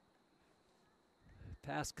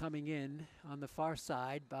 Pass coming in on the far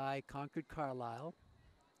side by Concord-Carlisle.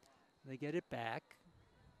 They get it back.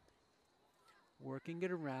 Working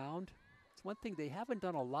it around. It's one thing, they haven't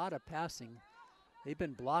done a lot of passing. They've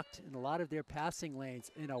been blocked in a lot of their passing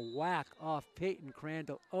lanes. In a whack off Peyton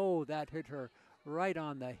Crandall. Oh, that hit her right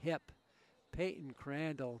on the hip. Peyton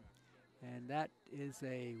Crandall. And that is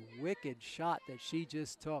a wicked shot that she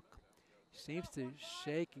just took. Seems to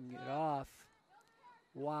shaking it off.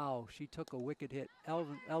 Wow, she took a wicked hit.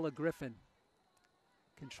 Ella Griffin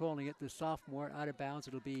controlling it. The sophomore out of bounds.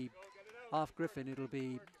 It'll be off Griffin. It'll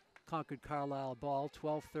be Concord-Carlisle ball.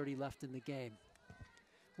 12:30 left in the game.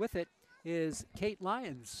 With it is Kate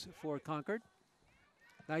Lyons for Concord.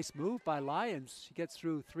 Nice move by Lyons. She gets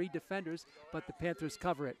through 3 defenders, but the Panthers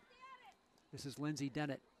cover it. This is Lindsay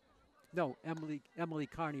Dennett. No, Emily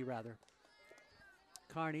Carney, rather.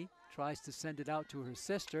 Carney tries to send it out to her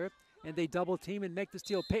sister, and they double team and make the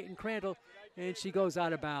steal. Peyton Crandall, and she goes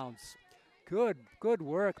out of bounds. Good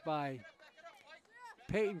work by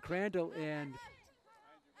Peyton Crandall and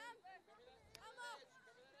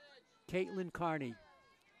Caitlin Carney.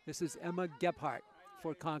 This is Emma Gebhardt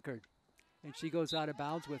for Concord, and she goes out of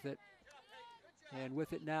bounds with it. And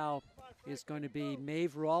with it now is going to be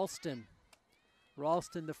Maeve Ralston.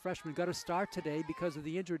 Ralston, the freshman, got a start today because of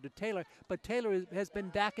the injury to Taylor, but Taylor has been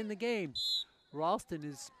back in the game.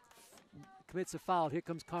 Ralston commits a foul. Here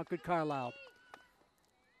comes Concord-Carlisle.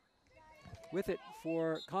 With it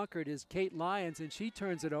for Concord is Kate Lyons, and she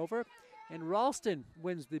turns it over, and Ralston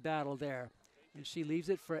wins the battle there. And she leaves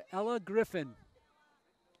it for Ella Griffin.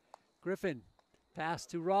 Griffin, pass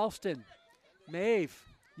to Ralston. Maeve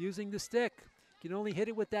using the stick. Can only hit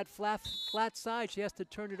it with that flat side. She has to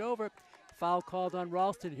turn it over. Foul called on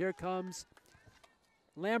Ralston. Here comes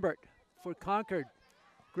Lambert for Concord.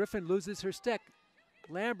 Griffin loses her stick.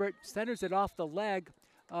 Lambert centers it off the leg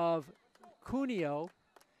of Cuneo.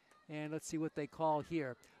 And let's see what they call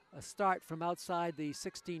here. A start from outside the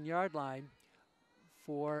 16-yard line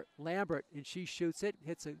for Lambert. And she shoots it,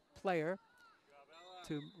 hits a player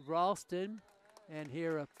to Ralston. and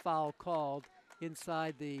here a foul called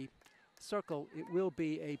inside the circle. It will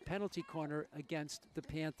be a penalty corner against the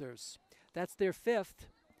Panthers. That's their 5th.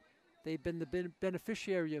 They've been the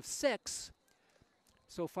beneficiary of 6.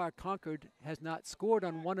 So far, Concord has not scored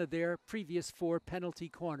on one of their previous 4 penalty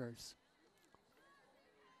corners.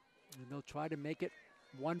 And they'll try to make it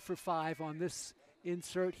 1 for 5 on this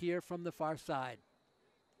insert here from the far side.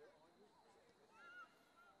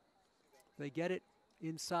 They get it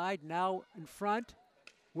inside, now in front,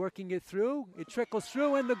 working it through. It trickles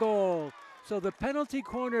through in the goal. So the penalty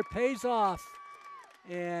corner pays off,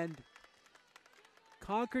 and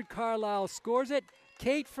Concord-Carlisle scores it.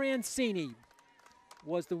 Kate Francini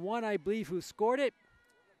was the one, I believe, who scored it.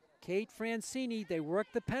 Kate Francini, they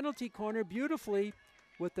worked the penalty corner beautifully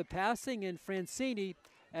with the passing, and Francini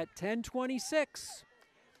at 10:26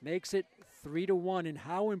 makes it 3-1. And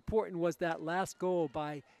how important was that last goal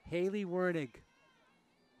by Haley Wernig?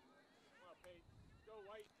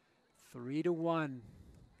 3-1.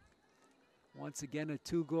 Once again, a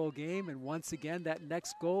 2-goal game, and once again, that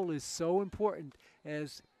next goal is so important,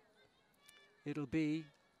 as it'll be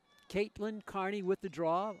Caitlin Carney with the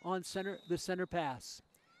draw on the center pass.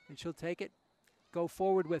 And she'll take it, go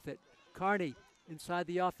forward with it. Carney inside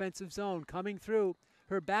the offensive zone, coming through.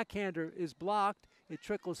 Her backhander is blocked. It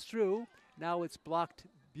trickles through. Now it's blocked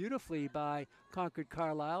beautifully by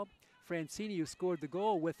Concord-Carlisle. Francini, who scored the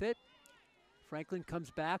goal, with it. Franklin comes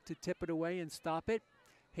back to tip it away and stop it.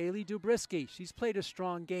 Haley Dubrisky, she's played a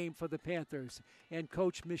strong game for the Panthers. And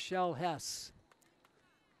coach Michelle Hess.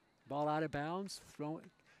 Ball out of bounds,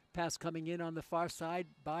 pass coming in on the far side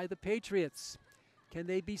by the Patriots. Can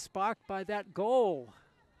they be sparked by that goal?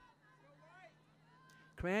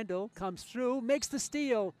 Crandall comes through, makes the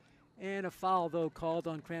steal, and a foul, though, called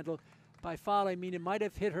on Crandall. By foul, I mean it might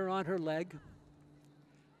have hit her on her leg.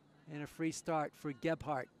 And a free start for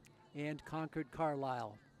Gebhardt and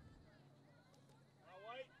Concord-Carlisle.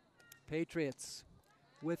 Patriots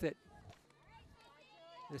with it.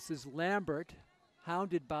 This is Lambert,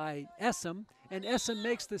 hounded by Essam, and Essam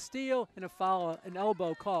makes the steal, and a foul, an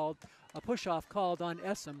elbow called, a push-off called on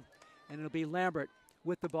Essam, and it'll be Lambert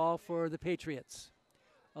with the ball for the Patriots.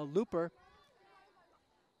 A looper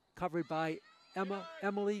covered by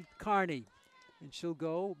Emily Carney, and she'll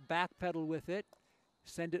go backpedal with it,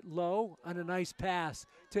 send it low on a nice pass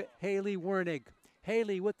to Haley Wernig.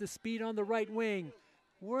 Haley with the speed on the right wing.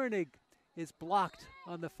 Wernig is blocked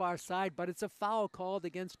on the far side, but it's a foul called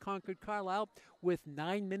against Concord-Carlisle with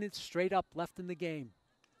 9 minutes straight up left in the game.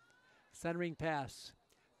 Centering pass.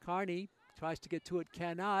 Carney tries to get to it,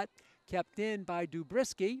 cannot. Kept in by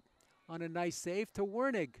Dubrisky on a nice save to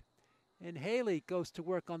Wernig. And Haley goes to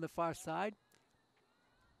work on the far side.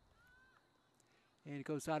 And it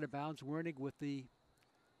goes out of bounds. Wernig with the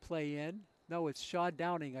play in. No, it's Shaw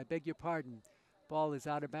Downing, I beg your pardon. Ball is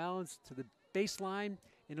out of bounds to the baseline,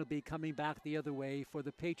 and it'll be coming back the other way for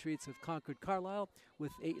the Patriots of Concord-Carlisle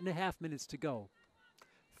with 8.5 minutes to go.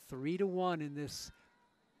 3-1 in this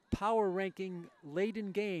power ranking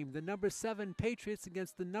laden game. The number 7 Patriots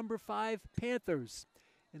against the number 5 Panthers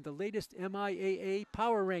in the latest MIAA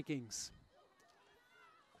power rankings.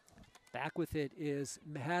 Back with it is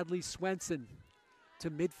Hadley Swenson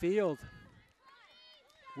to midfield.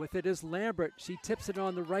 With it is Lambert. She tips it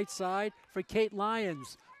on the right side for Kate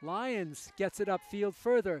Lyons. Lyons gets it upfield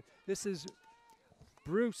further. This is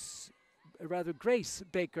Grace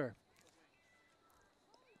Baker.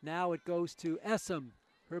 Now it goes to Essam.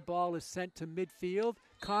 Her ball is sent to midfield.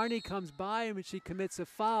 Carney comes by and she commits a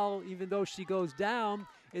foul, even though she goes down.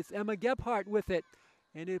 It's Emma Gebhardt with it.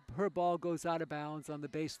 And her ball goes out of bounds on the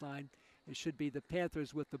baseline. It should be the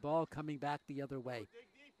Panthers with the ball coming back the other way.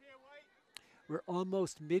 We're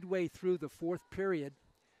almost midway through the 4th period.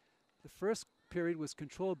 The first period was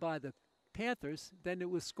controlled by the Panthers. Then it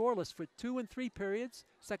was scoreless for 2 and 3 periods,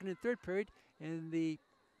 second and third period, and the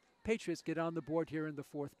Patriots get on the board here in the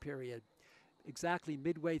 4th period. Exactly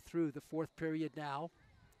midway through the 4th period now.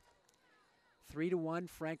 3-1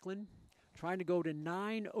 Franklin, trying to go to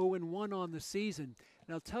 9-0-1 on the season.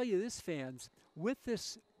 And I'll tell you this, fans, with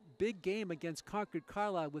this big game against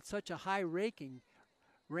Concord-Carlisle with such a high ranking,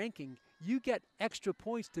 you get extra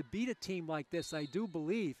points to beat a team like this, I do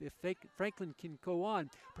believe. If Franklin can go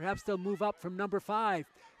on, perhaps they'll move up from number 5.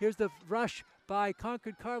 Here's the rush by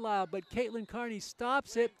Concord-Carlisle, but Caitlin Carney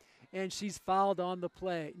stops it, and she's fouled on the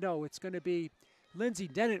play. No, it's going to be Lindsay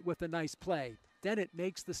Dennett with a nice play. Dennett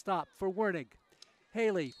makes the stop for Wernig.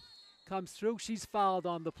 Haley comes through. She's fouled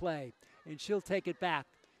on the play, and she'll take it back,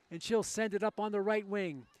 and she'll send it up on the right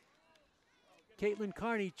wing. Caitlin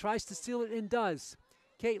Carney tries to steal it and does.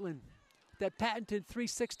 Caitlin, that patented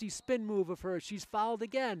 360 spin move of hers, she's fouled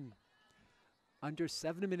again. Under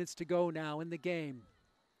 7 minutes to go now in the game.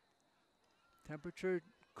 Temperature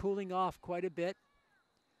cooling off quite a bit.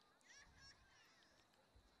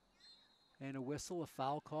 And a whistle, a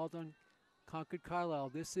foul called on Concord-Carlisle.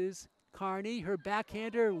 This is Carney. Her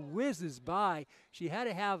backhander whizzes by. She had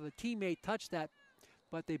to have a teammate touch that,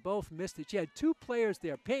 but they both missed it. She had two players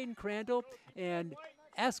there, Peyton Crandall and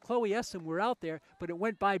Chloe Essam were out there, but it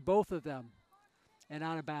went by both of them and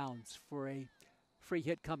out of bounds for a free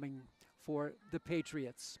hit coming for the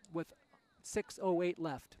Patriots with 6:08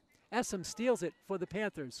 left. Essam steals it for the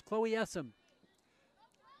Panthers. Chloe Essam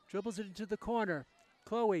dribbles it into the corner.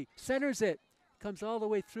 Chloe centers it, comes all the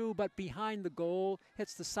way through, but behind the goal,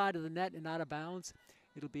 hits the side of the net and out of bounds.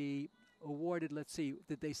 It'll be awarded, let's see,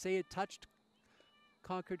 did they say it touched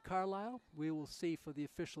Concord-Carlisle? We will see for the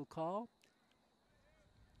official call.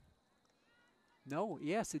 No,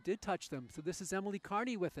 yes, it did touch them. So this is Emily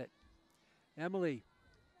Carney with it. Emily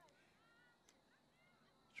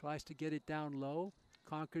tries to get it down low.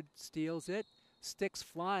 Concord steals it. Sticks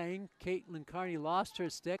flying. Caitlin Carney lost her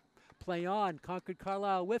stick. Play on.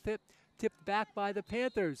 Concord-Carlisle with it. Tipped back by the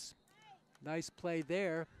Panthers. Nice play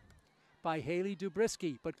there by Haley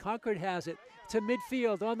Dubrisky. But Concord has it to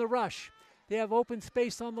midfield on the rush. They have open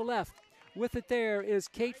space on the left. With it there is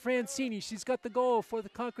Kate Francini. She's got the goal for the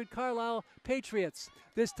Concord-Carlisle Patriots.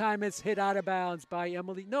 This time it's hit out of bounds by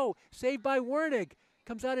Emily. No, saved by Wernig.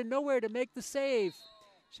 Comes out of nowhere to make the save.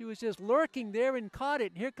 She was just lurking there and caught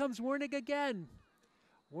it. Here comes Wernig again.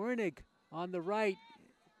 Wernig on the right.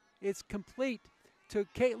 It's complete to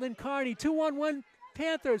Caitlin Carney. 2-on-1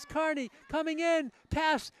 Panthers. Carney coming in.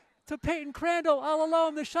 Pass to Peyton Crandall all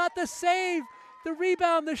alone. The shot, the save. The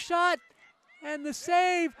rebound, the shot, and the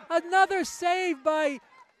save. Another save by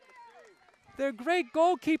their great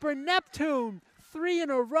goalkeeper, Neptune. 3 in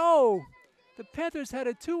a row. The Panthers had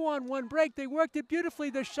a 2-on-1 break. They worked it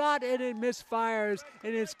beautifully. The shot, and it misfires,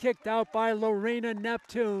 and it's kicked out by Lorena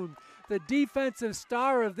Neptune, the defensive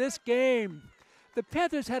star of this game. The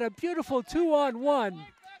Panthers had a beautiful 2-on-1,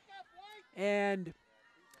 and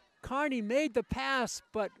Carney made the pass,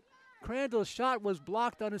 but Crandall's shot was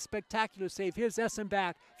blocked on a spectacular save. Here's Essam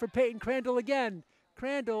back for Peyton Crandall again.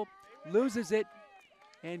 Crandall loses it,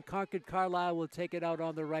 and Concord-Carlisle will take it out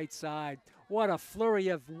on the right side. What a flurry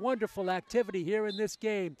of wonderful activity here in this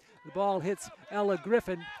game. The ball hits Ella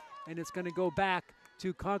Griffin, and it's going to go back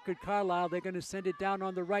to Concord-Carlisle. They're going to send it down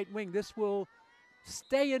on the right wing. This will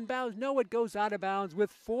stay in bounds. No, it goes out of bounds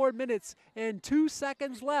with 4 minutes and 2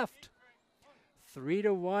 seconds left.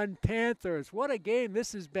 3-1 Panthers. What a game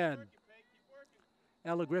this has been.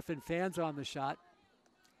 Ella Griffin fans on the shot.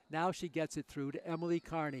 Now she gets it through to Emily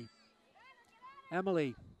Carney.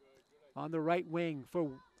 Emily on the right wing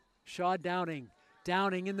for Shaw Downing.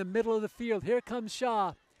 Downing in the middle of the field. Here comes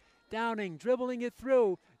Shaw. Downing dribbling it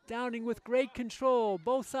through. Downing with great control.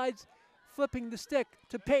 Both sides flipping the stick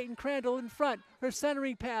to Peyton Crandall in front. Her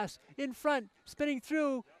centering pass in front. Spinning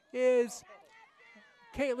through is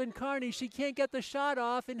Caitlin Carney. She can't get the shot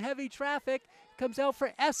off in heavy traffic. Comes out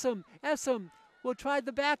for Essam. Essam will try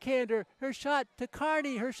the backhander. Her shot to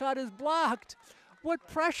Carney. Her shot is blocked. What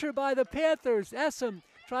pressure by the Panthers. Essam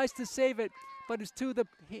tries to save it, but it's to the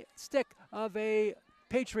stick of a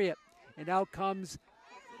Patriot. And out comes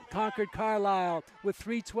Concord-Carlisle with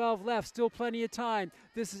 3:12 left. Still plenty of time.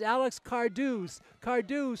 This is Alex Carduz.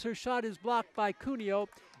 Carduz, her shot is blocked by Cuneo,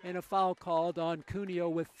 and a foul called on Cuneo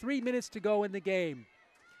with 3 minutes to go in the game.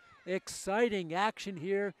 Exciting action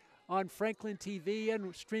here on Franklin TV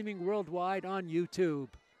and streaming worldwide on YouTube.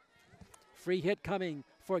 Free hit coming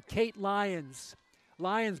for Kate Lyons.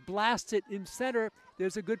 Lyons blasts it in center.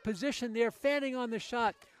 There's a good position there, fanning on the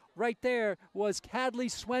shot. Right there was Hadley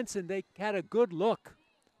Swenson. They had a good look.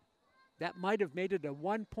 That might have made it a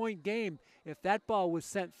 1-point game if that ball was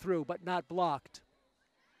sent through, but not blocked.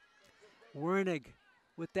 Wernig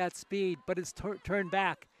with that speed, but it's turned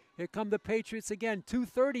back. Here come the Patriots again.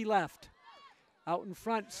 2:30 left. Out in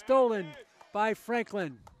front, stolen by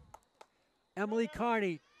Franklin. Emily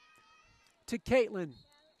Carney to Caitlin,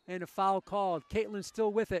 and a foul called. Caitlin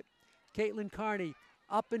still with it. Caitlin Carney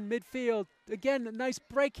up in midfield. Again, a nice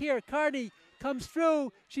break here. Carney comes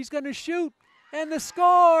through. She's going to shoot. And the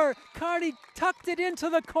score! Carney tucked it into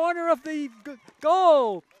the corner of the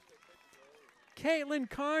goal. Caitlin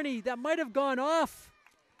Carney, that might have gone off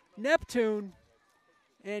Neptune.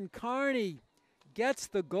 And Carney gets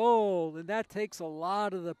the goal, and that takes a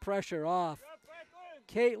lot of the pressure off.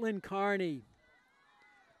 Caitlin Carney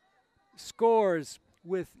scores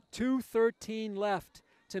with 2:13 left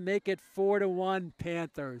to make it 4-1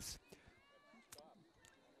 Panthers.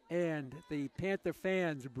 And the Panther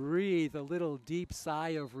fans breathe a little deep sigh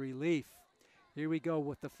of relief. Here we go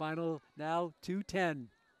with the final now, 2:10,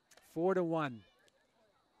 4-1.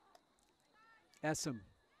 Essam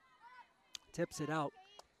tips it out.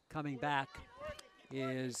 Coming back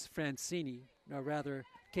is Francini, or rather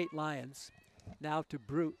Kate Lyons. Now to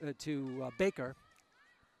Baker.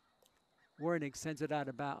 Wernig sends it out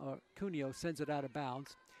of bounds, or Cuneo sends it out of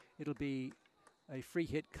bounds. It'll be a free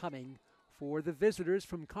hit coming for the visitors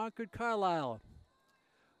from Concord-Carlisle.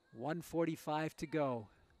 1:45 to go.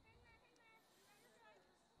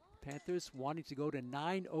 Panthers wanting to go to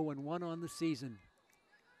 9-0-1 on the season.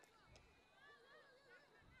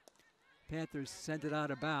 Panthers send it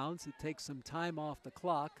out of bounds. It takes some time off the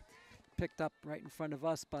clock. Picked up right in front of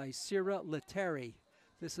us by Sierra Letary.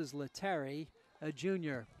 This is Letary, a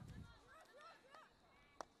junior.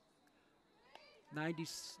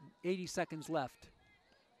 80 seconds left.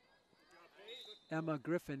 Emma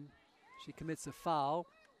Griffin, she commits a foul.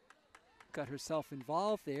 Got herself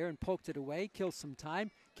involved there and poked it away, kills some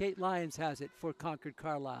time. Kate Lyons has it for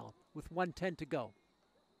Concord-Carlisle with 1:10 to go.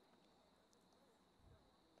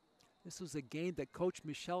 This was a game that Coach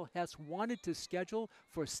Michelle Hess wanted to schedule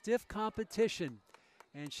for stiff competition,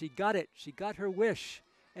 and she got it. She got her wish,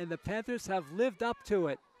 and the Panthers have lived up to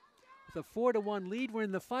it. With a 4-1 lead, we're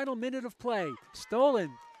in the final minute of play.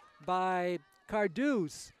 Stolen by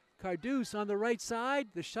Carduz. Carduz on the right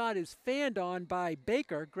side. The shot is fanned on by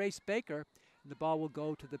Baker, Grace Baker, and the ball will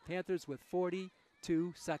go to the Panthers with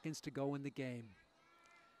 42 seconds to go in the game.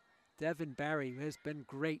 Devin Barry has been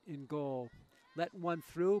great in goal. Let one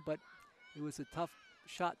through, but it was a tough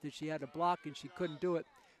shot that she had to block and she couldn't do it.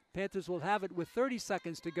 Panthers will have it with 30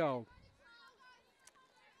 seconds to go.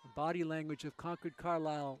 The body language of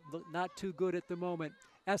Concord-Carlisle not too good at the moment.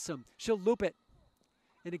 Essam, she'll loop it.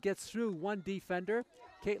 And it gets through one defender.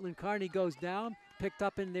 Caitlin Carney goes down, picked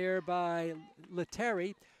up in there by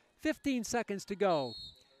Letary. 15 seconds to go.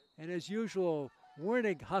 And as usual,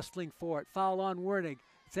 Wernig hustling for it. Foul on Wernig.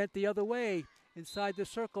 Sent the other way inside the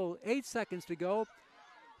circle. 8 seconds to go.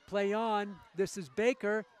 Play on. This is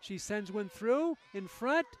Baker. She sends one through in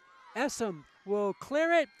front. Essam will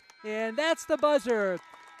clear it. And that's the buzzer.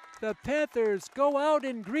 The Panthers go out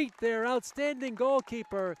and greet their outstanding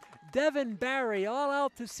goalkeeper, Devin Barry. All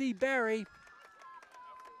out to see Barry.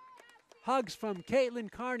 Hugs from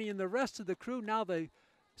Caitlin Carney and the rest of the crew. Now the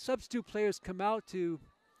substitute players come out to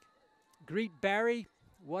greet Barry.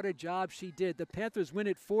 What a job she did. The Panthers win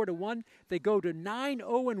it 4-1. They go to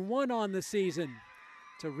 9-0-1 on the season.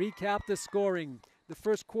 To recap the scoring, the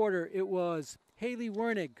first quarter it was Haley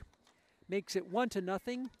Wernig makes it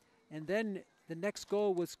 1-0, and then the next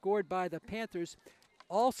goal was scored by the Panthers.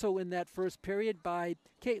 Also in that first period by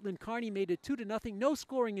Caitlin Carney, made it 2-0. No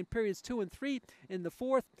scoring in periods 2 and 3. In the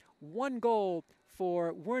fourth, one goal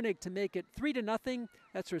for Wernig to make it 3-0.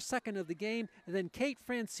 That's her second of the game. And then Kate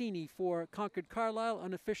Francini for Concord-Carlisle.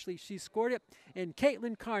 Unofficially, she scored it. And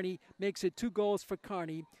Caitlin Carney makes it 2 goals for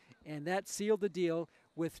Carney. And that sealed the deal.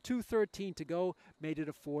 With 2:13 to go, made it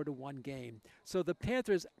a 4-1 game. So the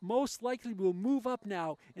Panthers most likely will move up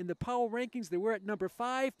now in the power rankings. They were at number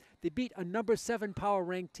 5. They beat a number 7 power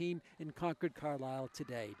ranked team in Concord-Carlisle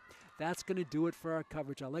today. That's going to do it for our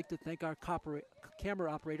coverage. I'd like to thank our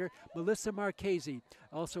camera operator, Melissa Marchese.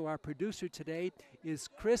 Also, our producer today is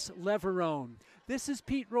Chris Leverone. This is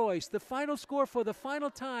Pete Royce. The final score for the final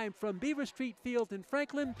time from Beaver Street Field in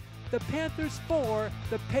Franklin. The Panthers 4,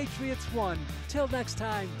 the Patriots 1. Till next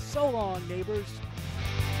time, so long, neighbors.